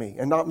going to hit me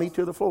and knock me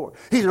to the floor.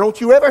 He said, "Don't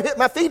you ever hit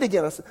my feet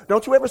again." I said,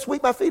 "Don't you ever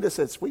sweep my feet?" I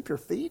said, "Sweep your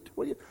feet?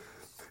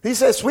 He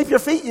said, "Sweep your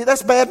feet?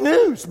 That's bad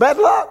news, bad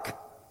luck."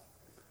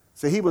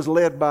 So he was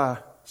led by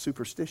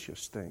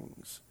superstitious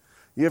things.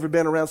 You ever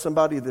been around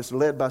somebody that's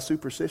led by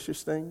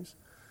superstitious things?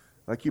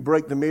 Like you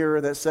break the mirror,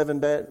 that's 7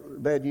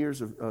 bad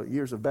years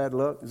of bad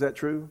luck. Is that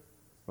true?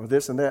 Or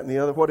this and that and the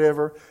other,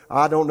 whatever.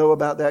 I don't know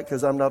about that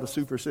because I'm not a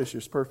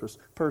superstitious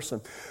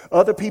person.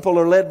 Other people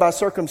are led by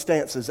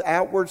circumstances,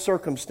 outward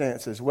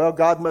circumstances. Well,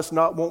 God must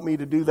not want me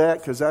to do that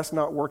because that's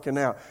not working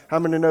out. How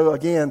many know,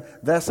 again,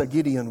 that's a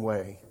Gideon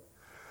way?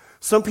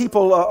 Some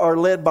people are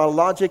led by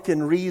logic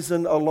and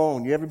reason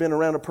alone. You ever been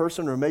around a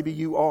person, or maybe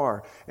you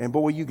are, and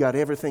boy, you got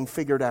everything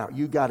figured out.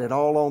 You got it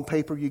all on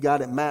paper. You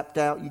got it mapped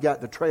out. You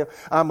got the trail.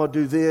 I'm going to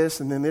do this,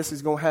 and then this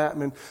is going to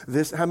happen. And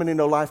this. How many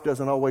know life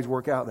doesn't always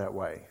work out that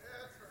way?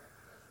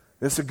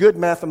 It's a good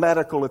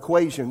mathematical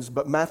equations,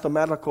 but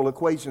mathematical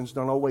equations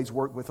don't always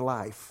work with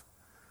life.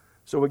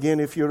 So again,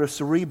 if you're a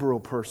cerebral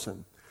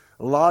person,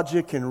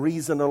 logic and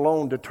reason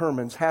alone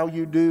determines how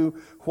you do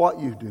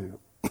what you do.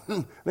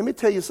 Let me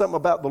tell you something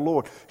about the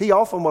Lord. He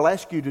often will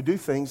ask you to do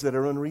things that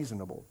are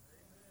unreasonable.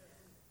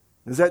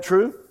 Is that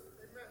true?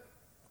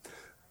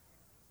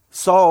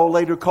 Saul,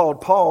 later called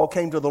Paul,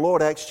 came to the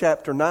Lord, Acts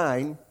chapter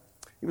 9.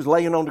 He was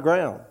laying on the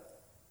ground.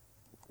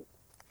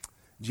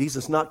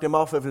 Jesus knocked him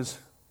off of his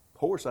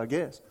horse, I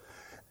guess.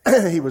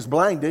 He was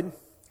blinded.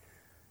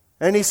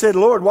 And he said,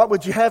 "Lord, what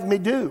would you have me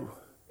do?"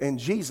 And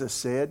Jesus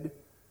said,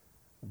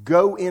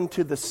 "Go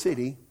into the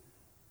city,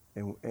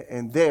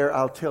 and there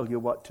I'll tell you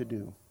what to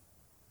do."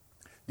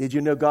 Did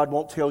you know God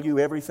won't tell you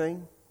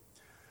everything?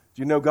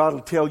 Do you know God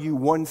will tell you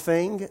one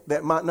thing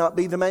that might not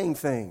be the main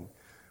thing?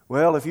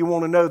 Well, if you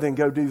want to know, then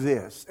go do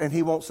this. And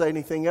He won't say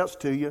anything else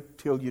to you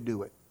till you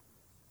do it.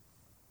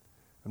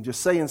 I'm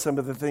just saying some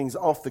of the things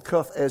off the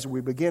cuff as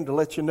we begin to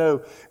let you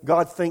know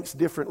God thinks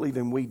differently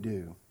than we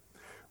do.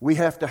 We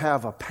have to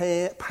have a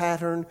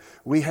pattern.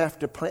 We have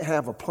to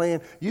have a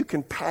plan. You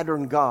can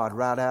pattern God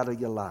right out of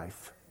your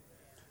life.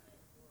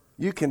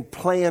 You can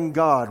plan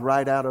God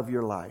right out of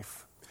your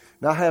life.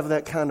 Now, I have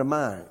that kind of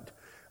mind.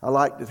 I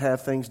like to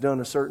have things done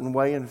a certain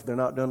way, and if they're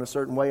not done a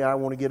certain way, I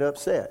want to get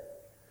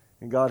upset.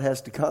 And God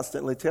has to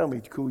constantly tell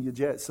me, "Cool your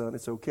jets, son.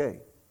 It's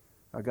okay.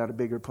 I got a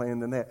bigger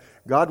plan than that."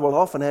 God will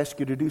often ask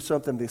you to do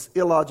something that's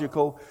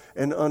illogical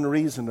and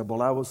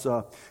unreasonable. I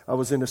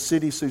was in a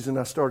city, Susan.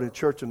 I started a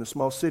church in a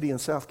small city in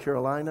South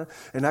Carolina,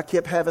 and I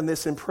kept having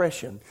this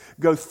impression: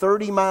 go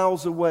 30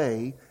 miles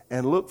away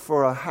and look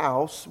for a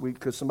house,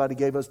 because somebody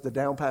gave us the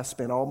down payment.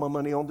 Spent all my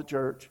money on the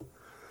church.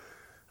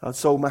 I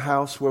sold my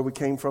house where we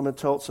came from in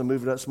Tulsa,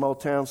 moved to that small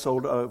town,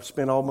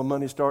 spent all my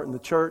money starting the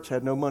church,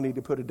 had no money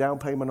to put a down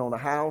payment on a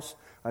house.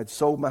 I'd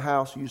sold my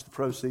house, used the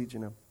proceeds,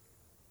 And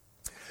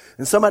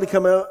somebody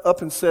come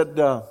up and said,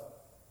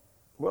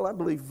 "Well, I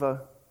believe I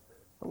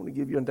want to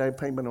give you a down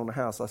payment on a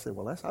house." I said,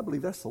 "Well, I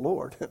believe that's the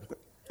Lord."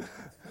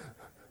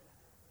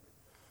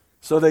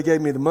 So they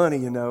gave me the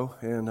money,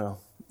 and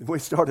we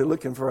started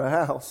looking for a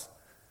house.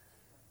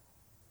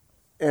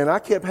 And I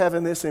kept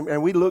having this,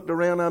 and we looked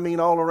around,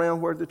 all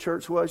around where the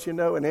church was, and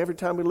every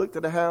time we looked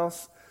at a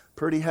house,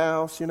 pretty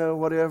house,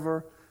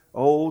 whatever,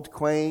 Old,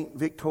 quaint,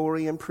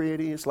 Victorian,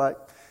 pretty. It's like,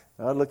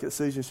 I'd look at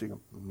Susan and she'd go,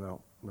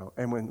 no.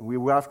 And when your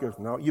wife goes,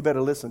 no, you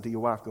better listen to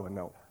your wife going,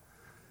 no.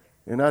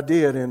 And I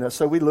did. And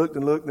so we looked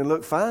and looked and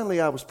looked.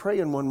 Finally, I was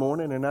praying one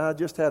morning and I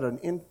just had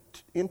an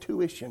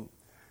intuition.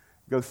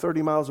 Go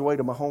 30 miles away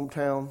to my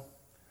hometown,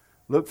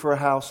 look for a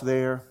house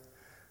there.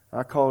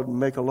 I called,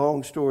 make a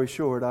long story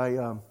short,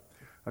 I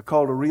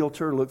called a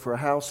realtor, looked for a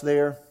house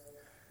there.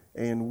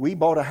 And we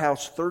bought a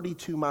house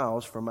 32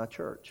 miles from my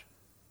church.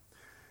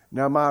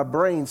 Now, my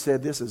brain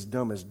said, this is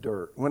dumb as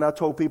dirt. When I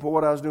told people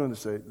what I was doing,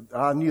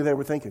 I knew they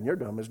were thinking, you're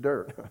dumb as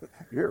dirt.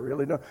 You're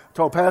really dumb. I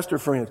told pastor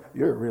friends,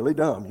 you're really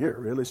dumb. You're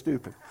really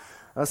stupid.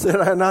 I said,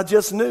 and I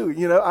just knew,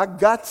 I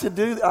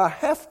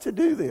have to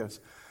do this.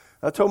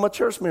 I told my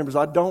church members,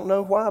 I don't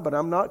know why, but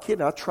I'm not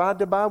kidding. I tried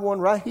to buy one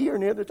right here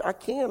near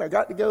I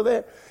got to go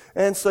there.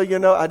 And so,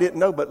 I didn't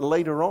know, but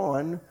later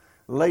on,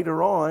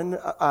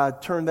 I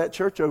turned that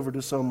church over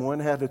to someone,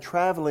 had a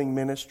traveling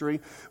ministry,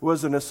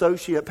 was an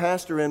associate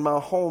pastor in my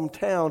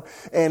hometown,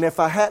 and if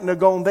I hadn't have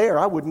gone there,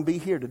 I wouldn't be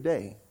here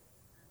today.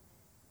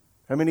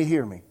 How many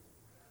hear me?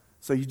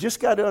 So you just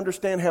got to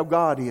understand how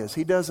God is.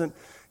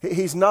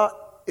 He's not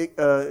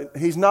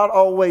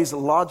always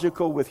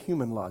logical with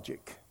human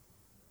logic.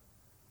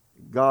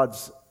 God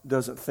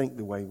doesn't think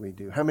the way we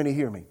do. How many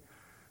hear me?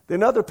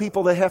 Then other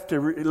people, they have to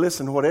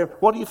listen, whatever.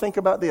 What do you think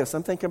about this?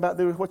 I'm thinking about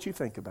doing what you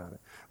think about it.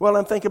 Well,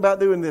 I'm thinking about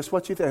doing this.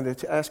 What you think?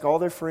 They ask all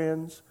their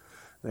friends.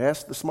 They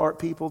ask the smart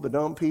people, the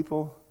dumb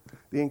people,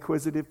 the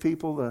inquisitive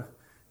people.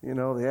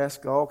 They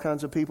ask all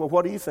kinds of people,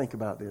 what do you think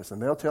about this?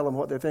 And they'll tell them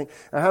what they think.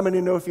 Now, how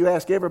many know if you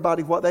ask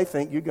everybody what they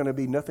think, you're going to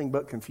be nothing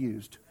but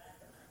confused?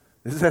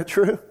 Is that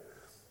true?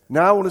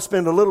 Now, I want to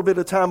spend a little bit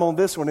of time on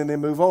this one and then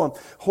move on.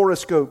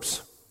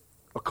 Horoscopes,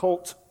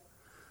 occult.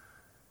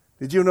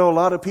 Did you know a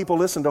lot of people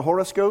listen to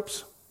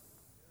horoscopes?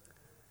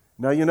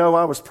 Now,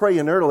 I was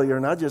praying earlier,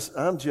 and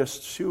I'm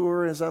just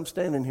sure as I'm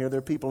standing here, there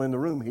are people in the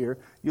room here,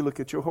 you look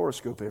at your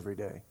horoscope every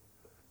day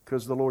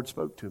because the Lord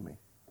spoke to me.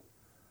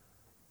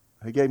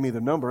 He gave me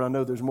the number. I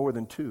know there's more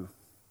than 2.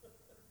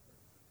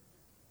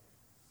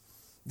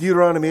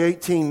 Deuteronomy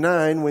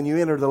 18:9, when you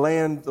enter the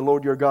land the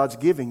Lord your God's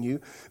giving you,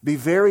 be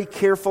very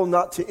careful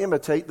not to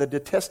imitate the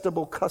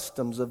detestable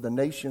customs of the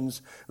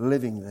nations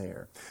living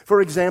there. For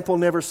example,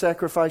 never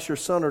sacrifice your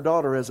son or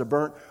daughter as a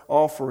burnt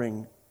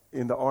offering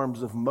in the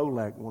arms of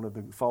Molech, one of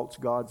the false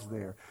gods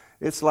there.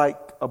 It's like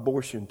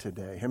abortion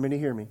today. How many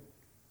hear me?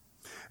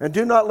 And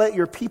do not let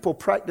your people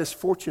practice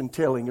fortune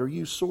telling or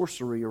use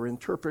sorcery or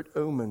interpret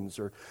omens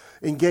or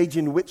engage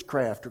in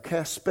witchcraft or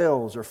cast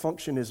spells or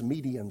function as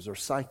mediums or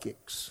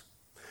psychics,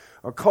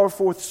 or call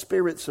forth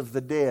spirits of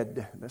the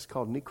dead. That's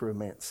called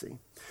necromancy.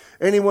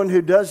 Anyone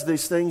who does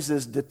these things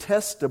is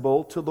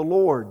detestable to the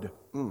Lord.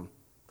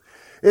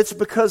 It's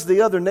because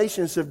the other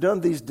nations have done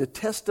these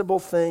detestable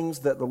things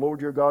that the Lord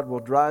your God will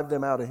drive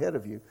them out ahead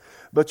of you.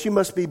 But you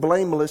must be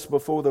blameless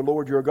before the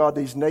Lord your God.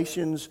 These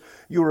nations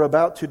you are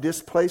about to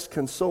displace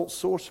consult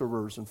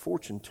sorcerers and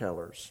fortune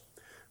tellers.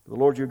 The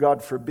Lord your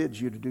God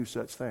forbids you to do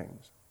such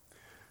things.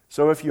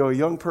 So if you're a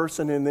young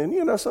person, and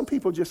then, some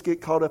people just get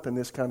caught up in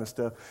this kind of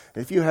stuff.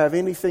 If you have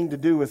anything to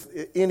do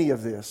with any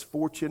of this,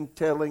 fortune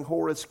telling,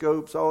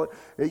 horoscopes,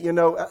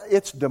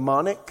 it's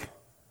demonic.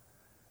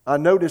 I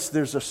notice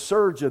there's a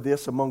surge of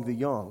this among the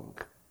young.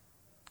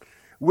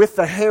 With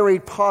the Harry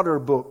Potter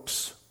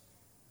books,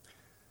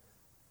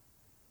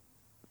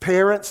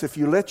 parents, if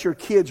you let your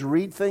kids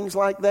read things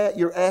like that,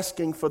 you're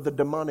asking for the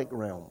demonic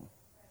realm.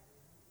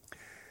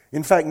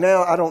 In fact,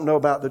 now I don't know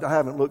about that. I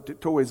haven't looked at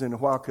toys in a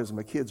while because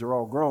my kids are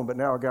all grown. But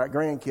now I got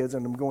grandkids,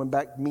 and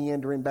I'm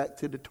meandering back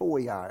to the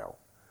toy aisle.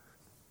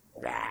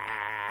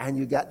 And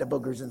you got the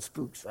boogers and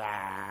spooks,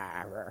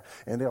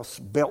 and they'll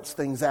belch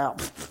things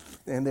out,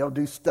 and they'll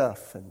do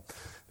stuff, and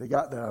they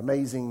got the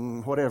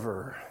amazing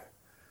whatever.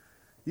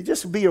 You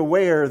just be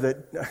aware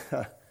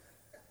that,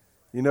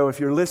 if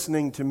you're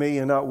listening to me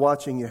and not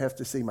watching, you have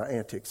to see my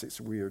antics.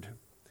 It's weird.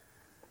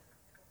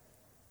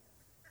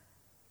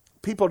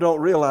 People don't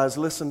realize,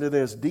 listen to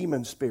this,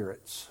 demon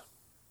spirits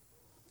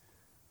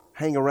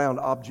hang around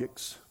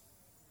objects.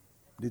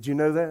 Did you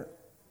know that?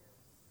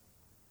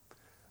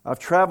 I've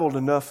traveled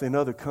enough in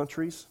other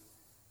countries.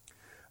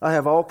 I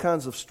have all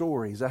kinds of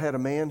stories. I had a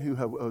man who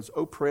was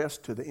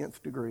oppressed to the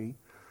nth degree,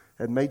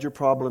 had major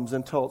problems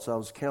in Tulsa. I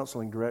was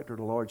counseling director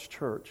at a large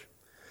church.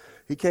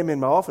 He came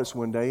in my office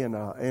one day, and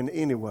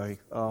anyway,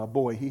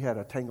 he had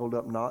a tangled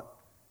up knot.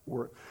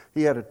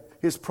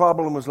 His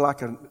problem was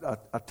like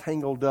a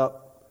tangled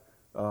up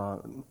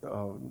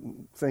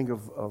thing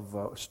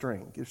of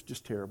string. It's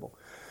just terrible.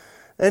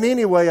 And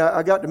anyway,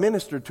 I got to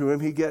minister to him.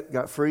 He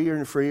got freer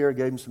and freer. I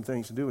gave him some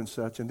things to do and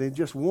such. And then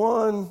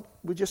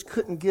we just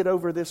couldn't get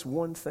over this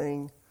one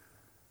thing.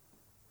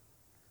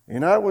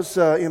 And I was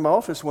in my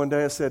office one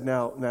day. I said,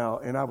 now,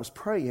 and I was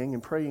praying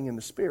in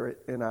the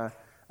Spirit. And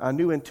I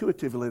knew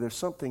intuitively there's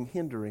something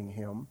hindering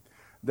him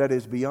that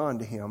is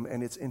beyond him,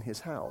 and it's in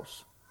his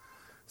house.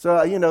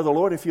 So, the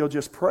Lord, if you'll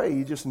just pray,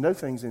 you just know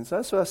things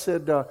inside. So I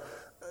said,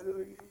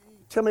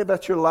 Tell me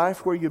about your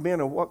life, where you've been,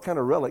 and what kind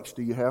of relics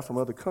do you have from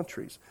other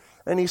countries?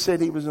 And he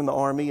said he was in the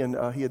army,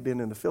 and he had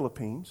been in the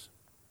Philippines.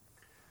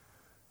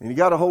 And he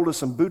got a hold of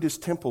some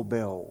Buddhist temple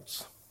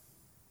bells.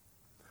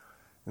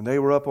 And they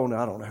were up on,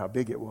 I don't know how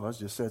big it was,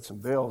 just said some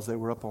bells. They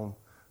were up on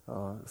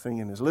a thing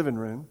in his living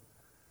room.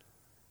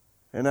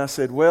 And I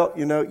said, well,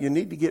 you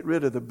need to get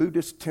rid of the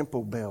Buddhist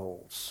temple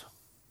bells.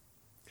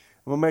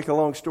 I'm going to make a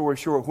long story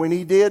short. When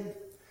he did,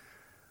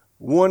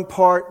 one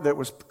part that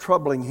was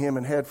troubling him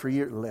and had for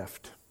years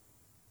left.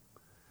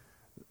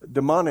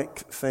 Demonic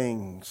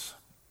things.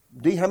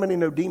 How many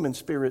know demon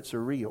spirits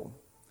are real?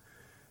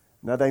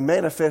 Now, they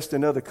manifest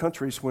in other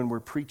countries when we're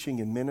preaching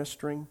and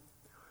ministering.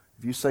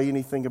 If you say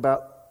anything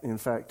about, in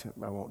fact,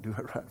 I won't do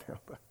it right now,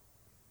 but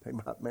they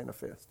might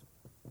manifest.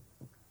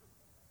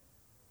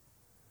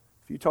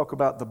 If you talk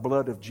about the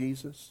blood of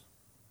Jesus,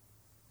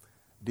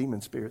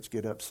 demon spirits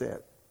get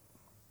upset.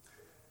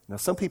 Now,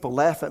 some people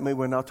laugh at me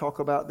when I talk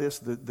about this.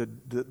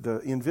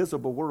 The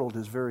invisible world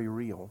is very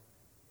real.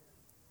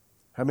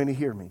 How many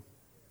hear me?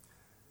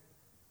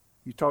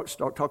 You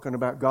start talking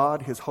about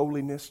God, His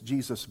holiness,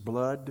 Jesus'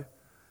 blood,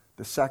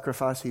 the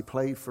sacrifice He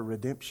paid for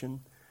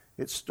redemption.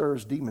 It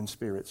stirs demon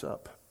spirits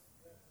up.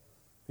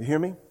 You hear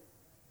me?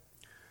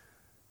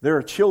 There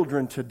are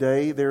children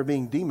today, they're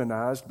being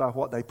demonized by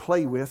what they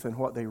play with and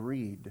what they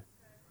read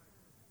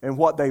and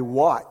what they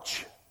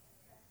watch.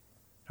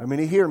 How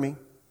many hear me?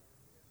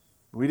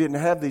 We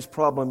didn't have these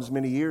problems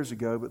many years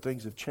ago, but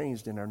things have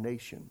changed in our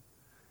nation.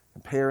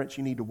 And parents,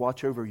 you need to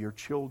watch over your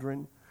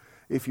children.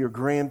 If you're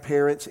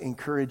grandparents,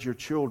 encourage your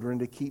children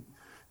to keep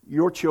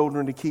your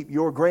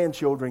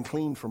grandchildren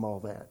clean from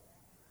all that.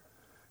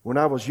 When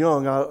I was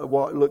young, I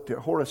looked at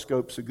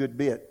horoscopes a good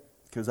bit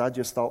because I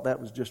just thought that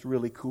was just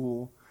really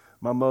cool.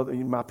 My mother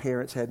and my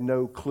parents had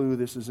no clue.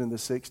 This is in the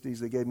 60s.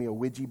 They gave me a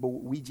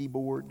Ouija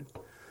board.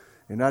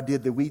 And I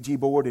did the Ouija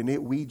board, and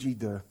it Ouija'd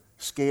the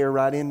scare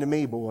right into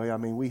me, boy. I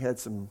mean, we had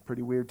some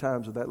pretty weird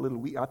times with that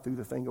little I threw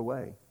the thing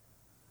away.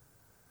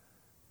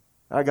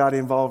 I got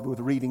involved with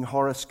reading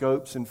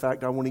horoscopes. In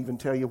fact, I won't even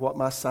tell you what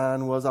my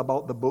sign was. I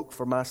bought the book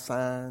for my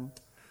sign,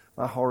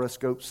 my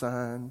horoscope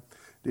sign.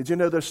 Did you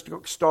know those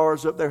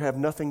stars up there have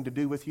nothing to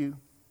do with you?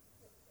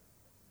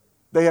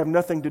 They have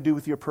nothing to do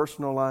with your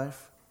personal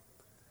life.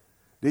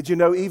 Did you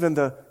know even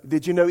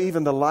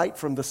the light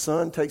from the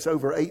sun takes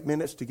over 8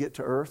 minutes to get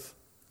to Earth?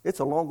 It's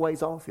a long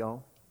ways off,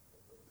 y'all.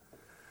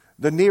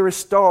 The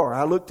nearest star,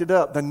 I looked it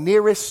up, the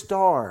nearest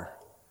star,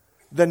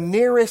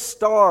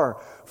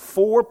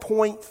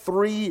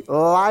 4.3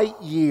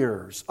 light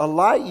years. A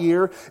light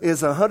year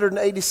is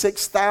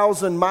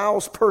 186,000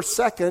 miles per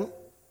second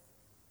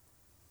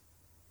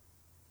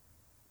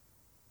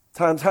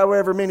times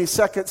however many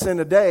seconds in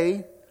a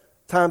day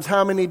times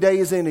how many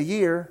days in a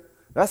year.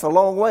 That's a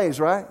long ways,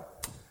 right?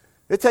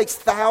 It takes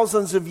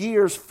thousands of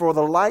years for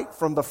the light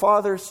from the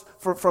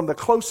from the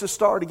closest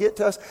star to get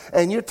to us.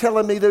 And you're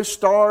telling me those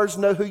stars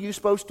know who you're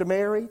supposed to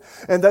marry?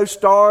 And those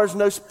stars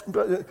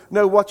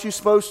know what you're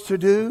supposed to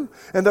do?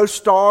 And those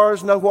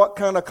stars know what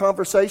kind of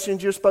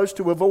conversations you're supposed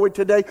to avoid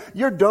today?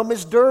 You're dumb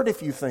as dirt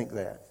if you think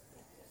that.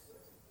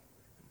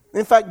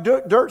 In fact,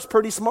 dirt's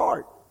pretty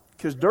smart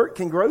because dirt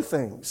can grow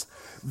things.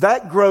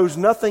 That grows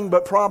nothing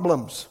but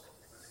problems.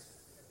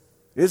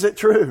 Is it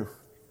true?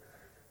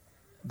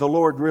 The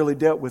Lord really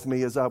dealt with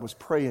me as I was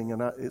praying,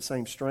 and it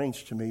seems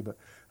strange to me, but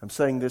I'm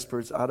saying this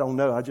because I don't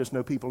know. I just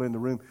know people in the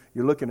room,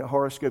 you're looking at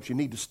horoscopes, you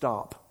need to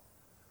stop.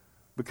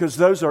 Because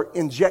those are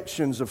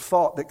injections of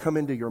thought that come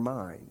into your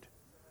mind.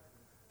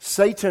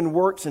 Satan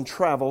works and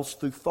travels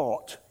through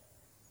thought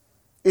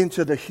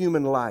into the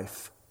human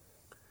life.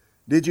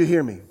 Did you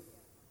hear me?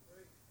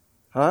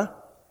 Huh?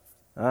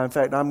 In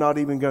fact, I'm not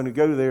even going to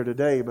go there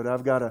today, but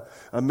I've got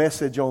a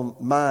message on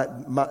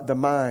the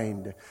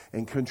mind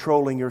and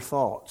controlling your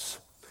thoughts.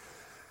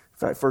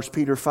 In fact, 1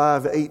 Peter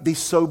 5:8, be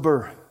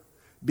sober,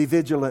 be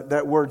vigilant.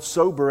 That word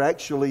sober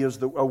actually is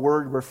a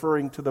word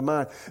referring to the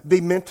mind.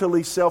 Be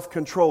mentally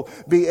self-controlled.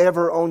 Be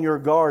ever on your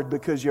guard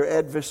because your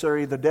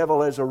adversary, the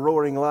devil, as a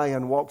roaring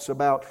lion, walks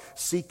about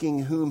seeking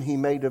whom he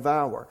may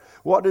devour.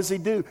 What does he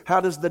do? How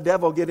does the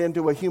devil get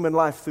into a human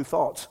life? Through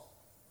thoughts.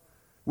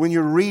 When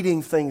you're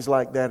reading things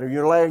like that, or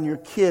you're allowing your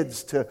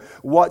kids to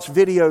watch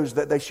videos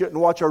that they shouldn't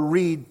watch, or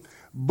read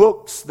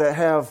books that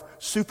have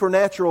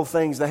supernatural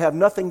things that have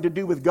nothing to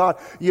do with God,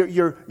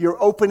 you're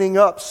opening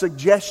up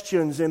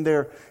suggestions in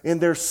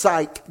their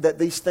psyche that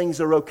these things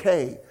are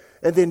okay.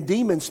 And then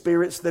demon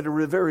spirits that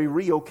are very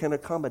real can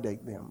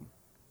accommodate them.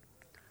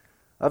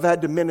 I've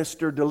had to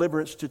minister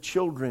deliverance to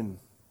children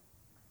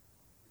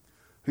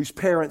whose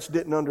parents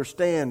didn't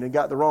understand and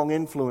got the wrong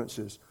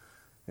influences.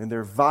 And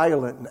they're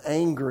violent and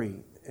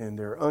angry and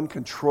they're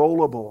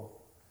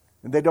uncontrollable.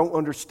 And they don't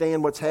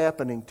understand what's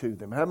happening to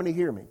them. How many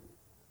hear me?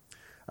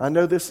 I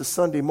know this is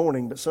Sunday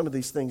morning, but some of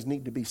these things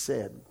need to be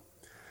said.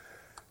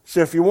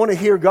 So if you want to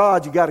hear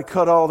God, you got to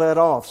cut all that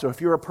off. So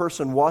if you're a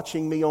person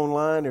watching me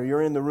online or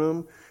you're in the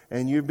room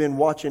and you've been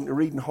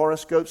reading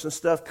horoscopes and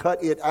stuff,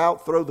 cut it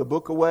out, throw the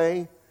book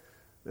away,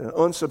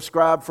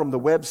 unsubscribe from the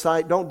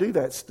website. Don't do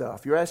that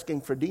stuff. You're asking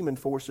for demon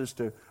forces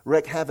to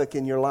wreak havoc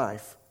in your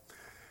life.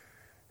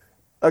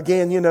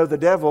 Again, the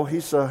devil,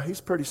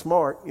 he's pretty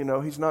smart.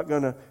 He's not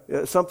going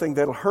to, something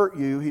that'll hurt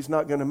you, he's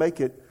not going to make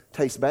it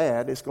taste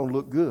bad. It's going to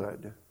look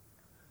good.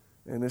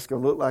 And it's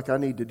going to look like I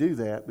need to do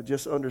that. But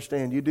just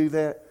understand, you do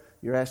that,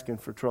 you're asking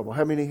for trouble.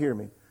 How many hear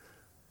me?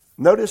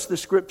 Notice the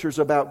scriptures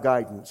about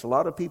guidance. A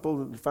lot of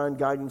people find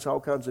guidance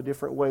all kinds of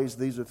different ways.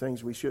 These are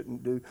things we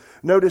shouldn't do.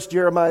 Notice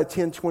Jeremiah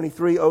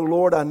 10:23. O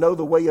Lord, I know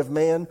the way of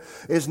man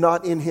is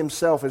not in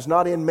himself, is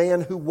not in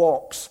man who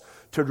walks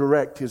to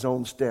direct his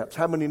own steps.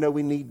 How many know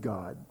we need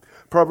God?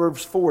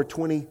 Proverbs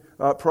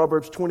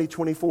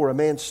 20:24. A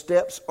man's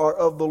steps are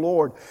of the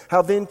Lord.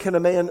 How then can a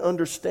man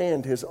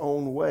understand his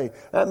own way?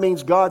 That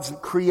means God's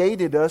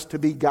created us to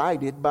be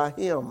guided by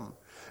Him.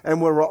 And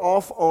when we're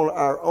off on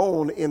our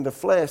own in the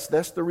flesh,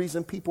 that's the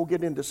reason people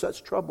get into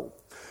such trouble.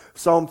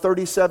 Psalm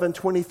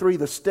 37:23,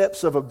 the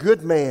steps of a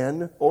good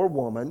man or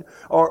woman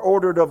are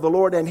ordered of the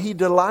Lord, and He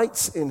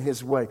delights in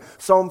His way.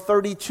 Psalm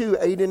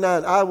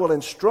 32:8-9, I will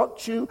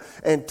instruct you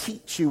and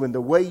teach you in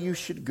the way you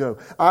should go.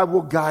 I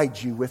will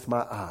guide you with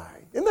my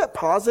eye. Isn't that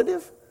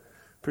positive?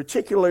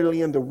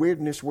 Particularly in the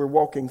weirdness we're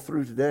walking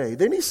through today.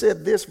 Then he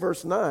said this,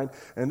 verse 9,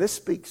 and this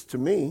speaks to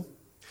me.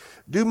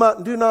 Do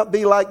not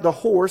be like the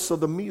horse or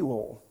the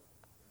mule,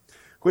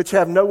 which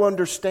have no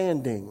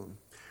understanding,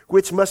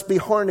 which must be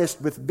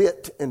harnessed with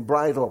bit and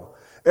bridle,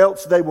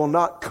 else they will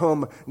not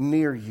come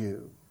near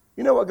you.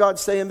 You know what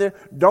God's saying there?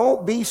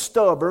 Don't be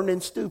stubborn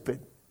and stupid.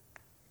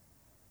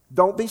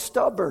 Don't be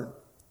stubborn.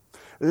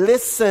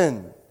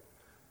 Listen.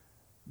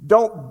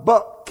 Don't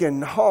buck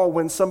and haul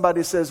when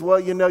somebody says, well,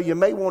 you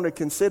may want to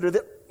consider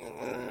that.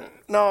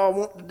 No, I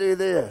want to do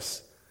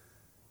this.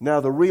 Now,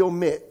 the real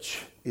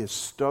Mitch is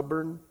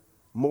stubborn,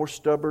 more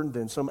stubborn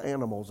than some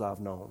animals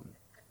I've known.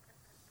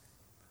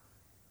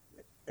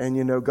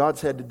 And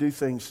God's had to do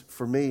things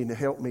for me and to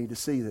help me to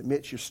see that,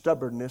 Mitch, your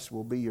stubbornness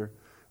will be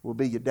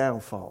your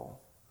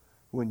downfall.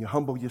 When you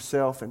humble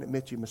yourself and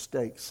admit your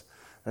mistakes,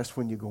 that's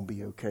when you're going to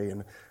be okay.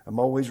 And I'm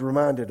always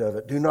reminded of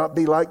it. Do not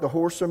be like the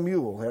horse or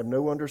mule, have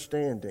no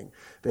understanding.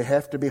 They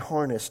have to be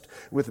harnessed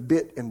with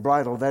bit and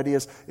bridle. That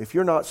is, if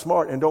you're not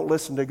smart and don't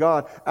listen to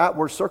God,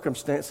 outward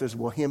circumstances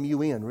will hem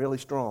you in really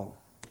strong.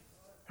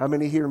 How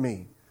many hear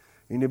me?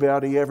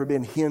 Anybody ever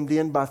been hemmed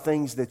in by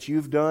things that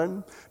you've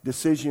done,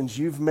 decisions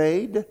you've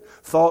made,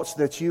 thoughts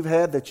that you've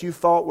had that you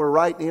thought were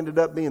right and ended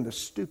up being the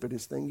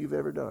stupidest thing you've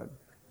ever done?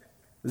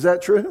 Is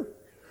that true?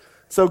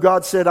 So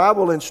God said, I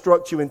will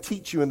instruct you and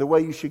teach you in the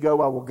way you should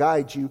go. I will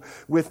guide you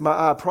with my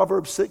eye.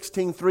 Proverbs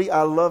 16:3,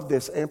 I love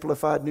this,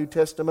 Amplified New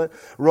Testament.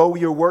 Roll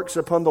your works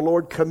upon the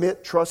Lord,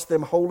 trust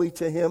them wholly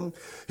to Him.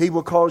 He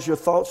will cause your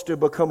thoughts to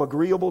become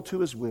agreeable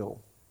to His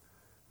will.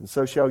 And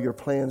so shall your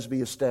plans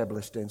be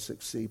established and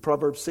succeed.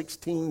 Proverbs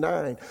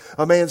 16:9,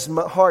 a man's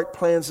heart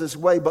plans his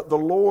way, but the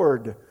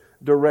Lord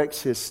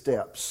directs his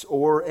steps.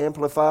 Or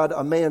amplified,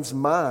 a man's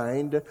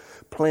mind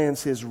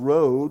plans his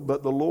road,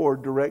 but the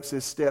Lord directs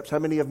his steps. How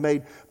many have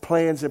made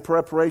plans and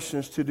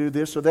preparations to do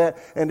this or that,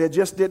 and it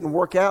just didn't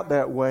work out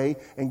that way,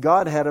 and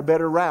God had a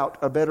better route,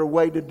 a better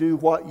way to do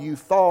what you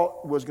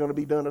thought was going to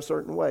be done a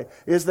certain way?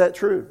 Is that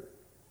true?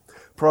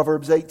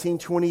 Proverbs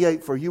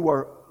 18:28, for you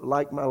are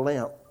like my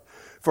lamp.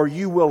 For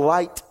you will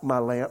light my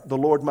lamp. The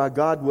Lord my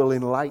God will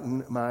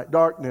enlighten my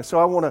darkness. So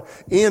I want to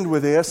end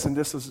with this, and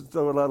just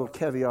throw a little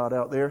caveat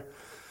out there.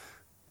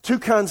 Two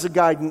kinds of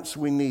guidance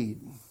we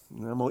need.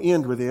 And I'm going to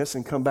end with this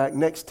and come back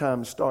next time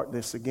and start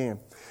this again.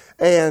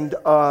 And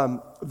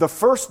the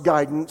first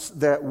guidance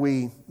that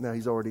now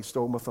he's already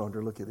stole my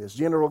thunder. Look at this.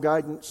 General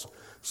guidance,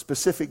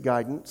 specific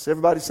guidance.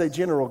 Everybody say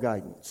general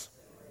guidance.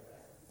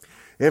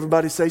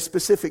 Everybody say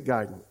specific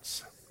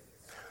guidance.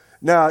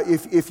 Now,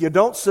 if you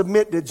don't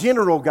submit to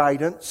general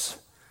guidance,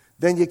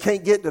 then you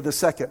can't get to the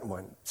second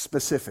one,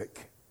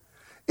 specific.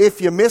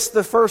 If you miss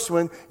the first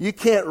one, you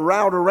can't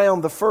route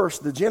around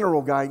the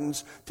general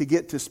guidance, to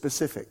get to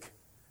specific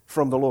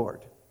from the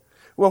Lord.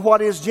 Well,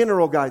 what is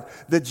general guidance?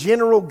 The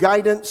general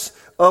guidance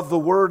of the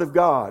Word of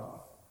God.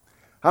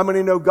 How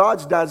many know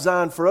God's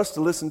designed for us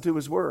to listen to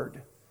His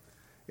Word?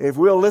 If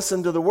we'll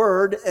listen to the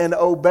Word and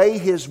obey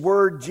His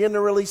Word,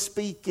 generally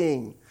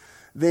speaking,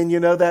 then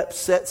that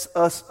sets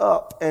us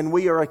up, and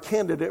we are a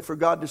candidate for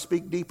God to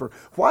speak deeper.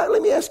 Why?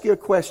 Let me ask you a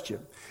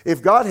question.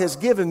 If God has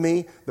given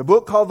me the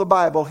book called the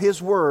Bible,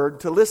 His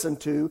Word, to listen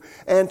to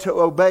and to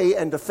obey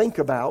and to think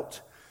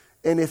about,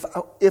 and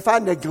if I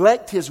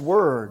neglect His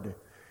Word,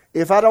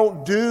 if I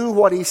don't do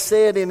what He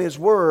said in His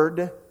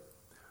Word,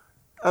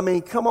 I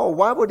mean, come on,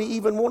 why would He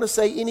even want to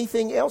say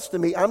anything else to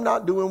me? I'm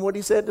not doing what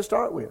He said to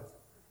start with.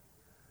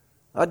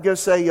 I'd go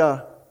say,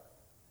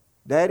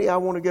 Daddy, I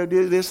want to go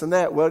do this and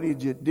that. Well,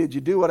 did you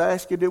do what I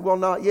asked you to do? Well,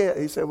 not yet.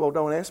 He said, well,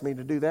 don't ask me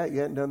to do that.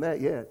 You hadn't done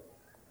that yet.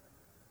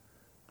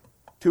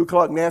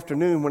 2:00 in the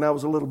afternoon when I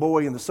was a little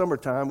boy in the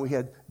summertime, we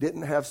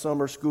didn't have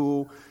summer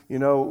school.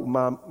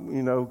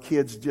 My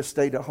kids just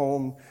stayed at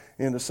home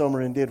in the summer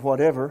and did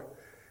whatever.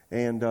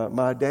 And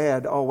my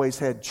dad always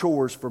had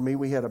chores for me.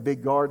 We had a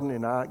big garden,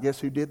 and guess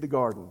who did the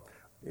garden?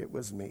 It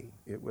was me.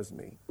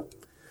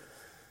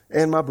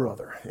 and my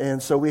brother.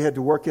 And so we had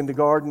to work in the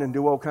garden and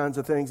do all kinds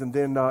of things. And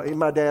then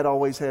my dad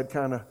always had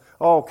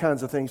all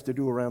kinds of things to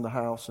do around the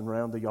house and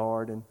around the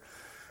yard.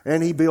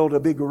 And he built a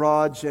big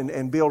garage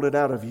and built it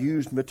out of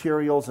used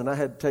materials. And I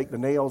had to take the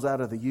nails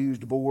out of the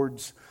used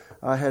boards.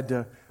 I had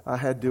to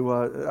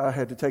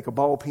take a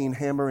ball peen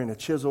hammer and a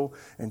chisel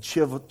and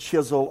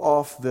chisel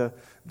off the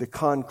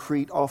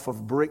concrete off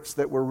of bricks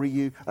that were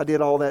reused. I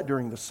did all that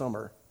during the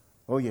summer.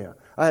 Oh yeah,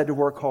 I had to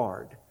work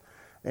hard.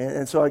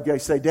 And so I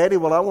say, Daddy,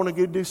 well, I want to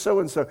go do so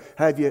and so.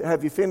 Have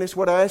you finished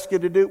what I asked you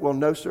to do? Well,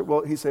 no, sir.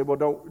 Well, he said,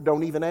 well,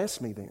 don't even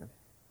ask me then.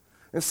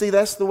 And see,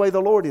 that's the way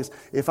the Lord is.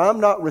 If I'm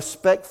not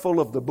respectful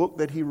of the book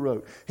that He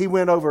wrote, He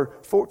went over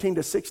 14 to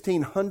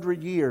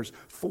 1600 years,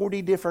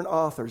 40 different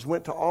authors,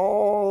 went to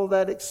all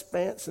that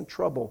expanse and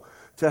trouble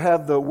to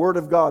have the Word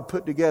of God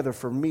put together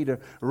for me to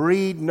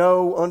read,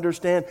 know,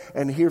 understand,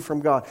 and hear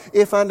from God.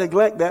 If I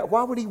neglect that,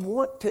 why would He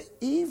want to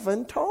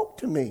even talk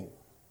to me?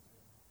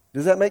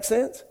 Does that make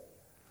sense?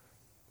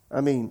 I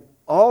mean,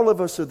 all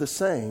of us are the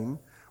same.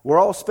 We're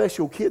all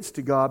special kids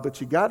to God, but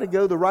you got to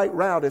go the right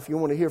route if you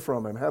want to hear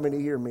from Him. How many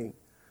hear me?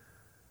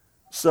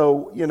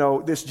 So,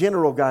 this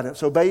general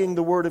guidance, obeying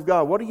the Word of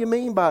God. What do you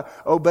mean by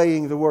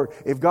obeying the Word?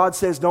 If God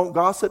says don't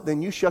gossip,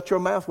 then you shut your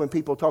mouth when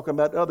people are talking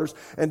about others,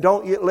 and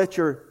don't let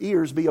your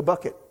ears be a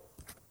bucket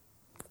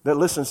that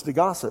listens to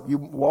gossip. You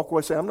walk away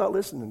and say, I'm not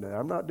listening to that.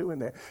 I'm not doing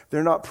that.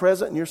 They're not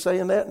present and you're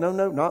saying that? No,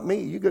 not me.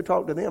 You go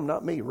talk to them,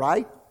 not me,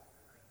 right?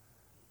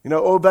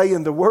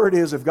 Obeying the Word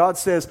is, if God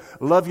says,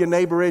 love your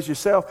neighbor as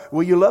yourself,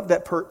 will you love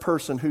that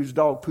person whose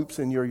dog poops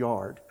in your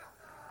yard?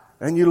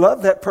 And you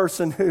love that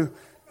person who,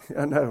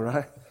 I know,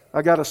 right?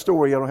 I got a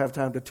story, I don't have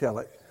time to tell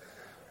it.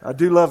 I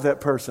do love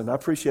that person. I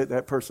appreciate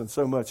that person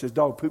so much. His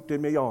dog pooped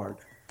in my yard.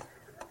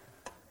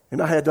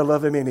 And I had to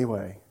love him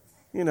anyway.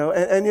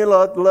 And you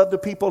love the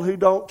people who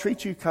don't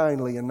treat you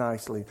kindly and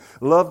nicely.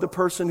 Love the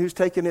person who's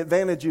taking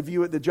advantage of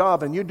you at the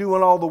job and you're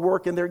doing all the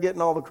work and they're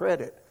getting all the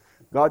credit.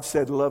 God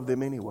said love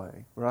them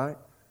anyway, right?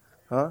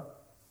 Huh?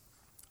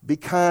 Be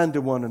kind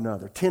to one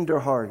another,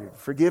 tender-hearted,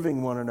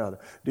 forgiving one another.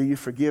 Do you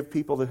forgive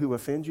people who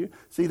offend you?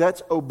 See,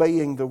 that's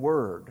obeying the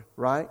Word,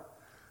 right?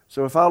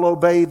 So if I'll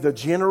obey the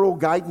general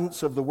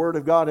guidance of the Word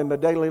of God in my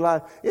daily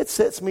life, it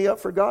sets me up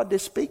for God to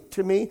speak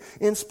to me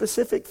in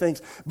specific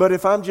things. But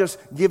if I'm just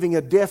giving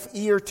a deaf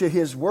ear to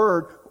His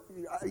Word,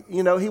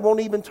 He won't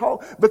even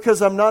talk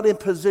because I'm not in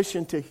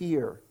position to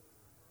hear.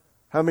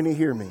 How many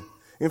hear me?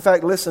 In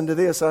fact, listen to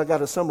this. I got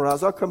to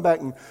summarize. I'll come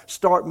back and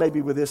start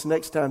maybe with this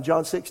next time.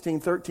 John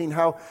 16:13.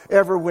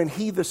 However, when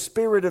He, the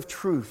Spirit of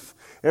truth,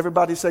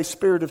 everybody say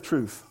Spirit of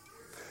truth.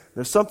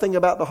 There's something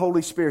about the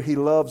Holy Spirit. He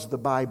loves the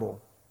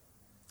Bible.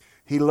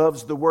 He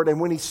loves the Word.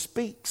 And when He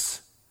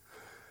speaks,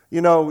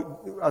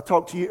 I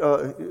talked to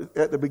you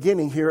at the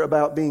beginning here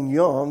about being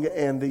young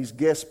and these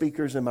guest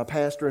speakers and my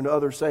pastor and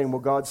others saying, well,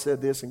 God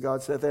said this and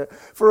God said that.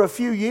 For a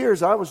few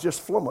years, I was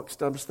just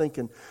flummoxed. I was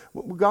thinking,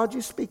 well, God,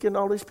 you're speaking to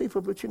all these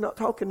people, but you're not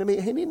talking to me.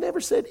 And He never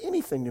said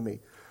anything to me.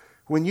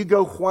 When you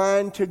go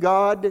whine to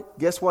God,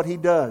 guess what He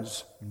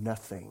does?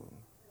 Nothing.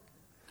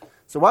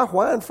 So I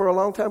whined for a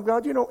long time.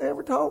 God, you don't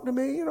ever talk to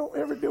me. You don't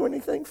ever do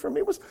anything for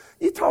me.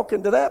 You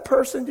talking to that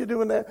person, you're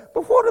doing that.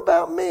 But what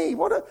about me?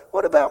 What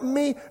about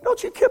me?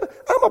 Don't you care?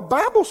 I'm a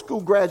Bible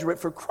school graduate,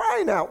 for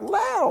crying out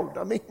loud.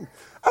 I mean,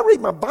 I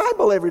read my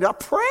Bible every day. I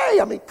pray.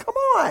 I mean, come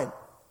on.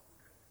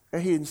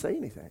 And He didn't say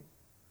anything.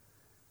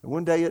 And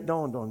one day it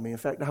dawned on me. In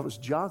fact, I was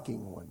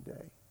jogging one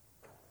day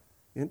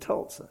in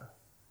Tulsa.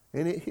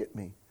 And it hit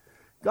me.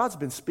 God's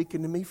been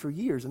speaking to me for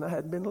years and I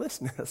hadn't been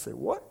listening. I said,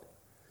 what?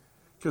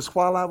 Because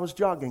while I was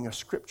jogging, a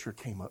scripture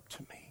came up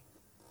to me.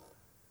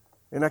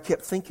 And I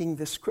kept thinking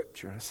this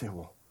scripture. I said,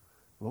 well,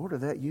 Lord,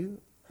 is that you?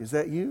 Is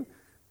that you?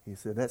 He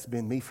said, that's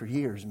been me for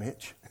years,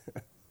 Mitch.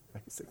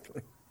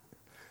 Basically.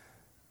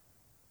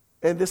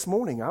 And this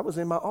morning, I was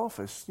in my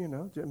office,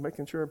 just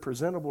making sure I'm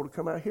presentable to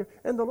come out here.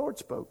 And the Lord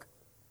spoke.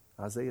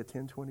 Isaiah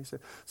 10:27.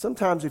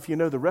 Sometimes if you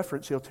know the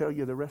reference, He'll tell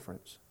you the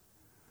reference.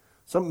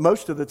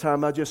 Most of the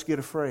time, I just get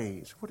a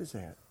phrase. What is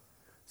that?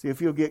 See, if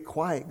you'll get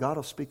quiet, God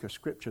will speak a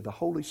scripture. The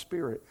Holy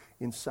Spirit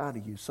inside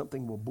of you,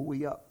 something will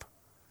buoy up.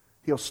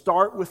 He'll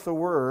start with the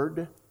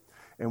Word,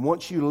 and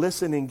once you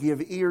listen and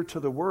give ear to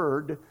the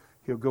Word,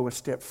 He'll go a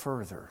step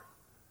further.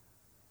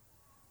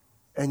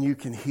 And you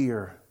can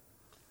hear,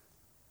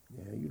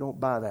 you don't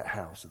buy that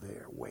house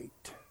there.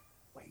 Wait.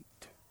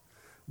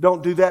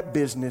 Don't do that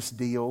business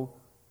deal.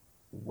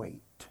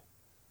 Wait.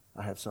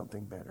 I have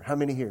something better. How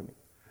many hear me?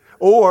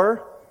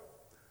 Or,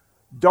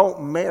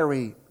 don't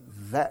marry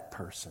that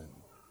person.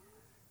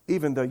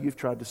 Even though you've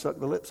tried to suck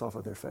the lips off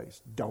of their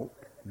face. Don't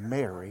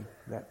marry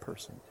that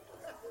person.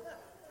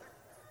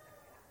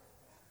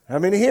 How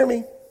many hear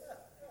me?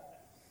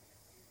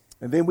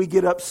 And then we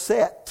get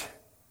upset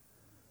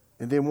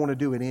and then want to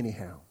do it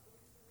anyhow.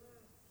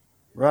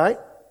 Right?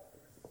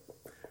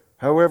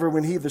 However,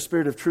 when He, the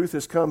Spirit of truth,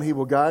 has come, He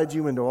will guide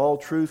you into all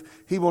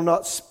truth. He will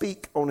not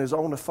speak on His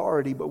own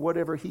authority, but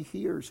whatever He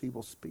hears, He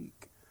will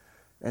speak.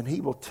 And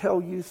He will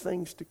tell you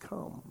things to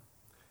come.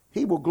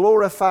 He will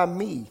glorify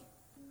me.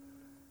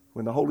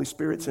 When the Holy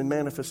Spirit's in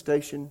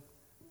manifestation,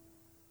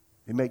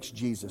 It makes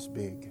Jesus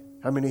big.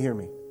 How many hear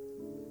me?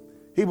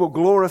 He will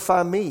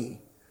glorify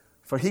me,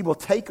 for he will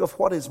take of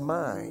what is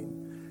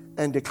mine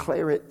and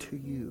declare it to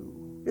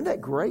you. Isn't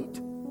that great?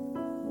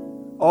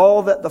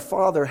 All that the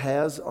Father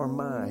has are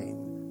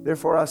mine.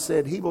 Therefore I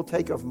said, he will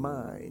take of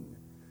mine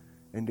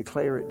and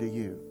declare it to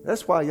you.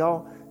 That's why,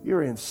 y'all,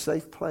 you're in a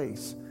safe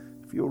place.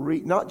 If you'll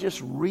read, not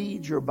just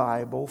read your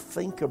Bible,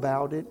 think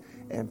about it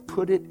and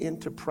put it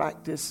into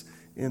practice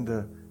in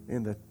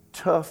the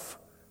tough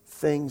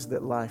things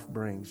that life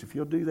brings. If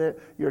you'll do that,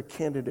 you're a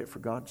candidate for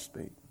God to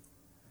speak.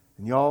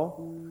 And y'all,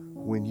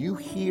 when you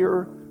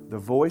hear the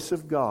voice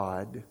of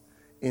God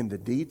in the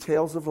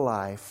details of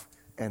life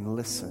and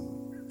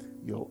listen,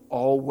 you'll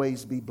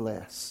always be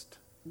blessed.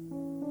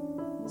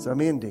 So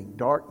I'm ending.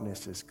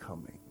 Darkness is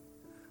coming.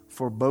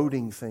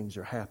 Foreboding things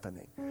are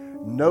happening.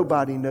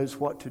 Nobody knows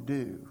what to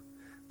do.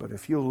 But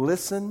if you'll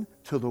listen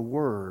to the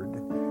Word,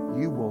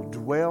 you will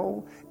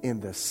dwell in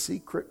the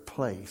secret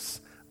place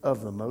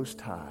of the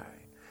Most High.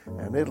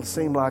 And it'll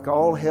seem like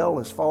all hell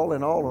is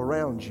falling all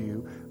around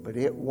you, but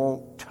it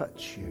won't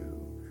touch you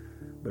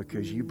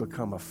because you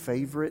become a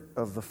favorite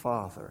of the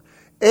Father.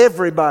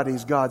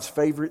 Everybody's God's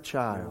favorite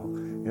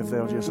child if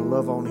they'll just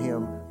love on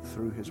Him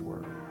through His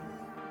Word.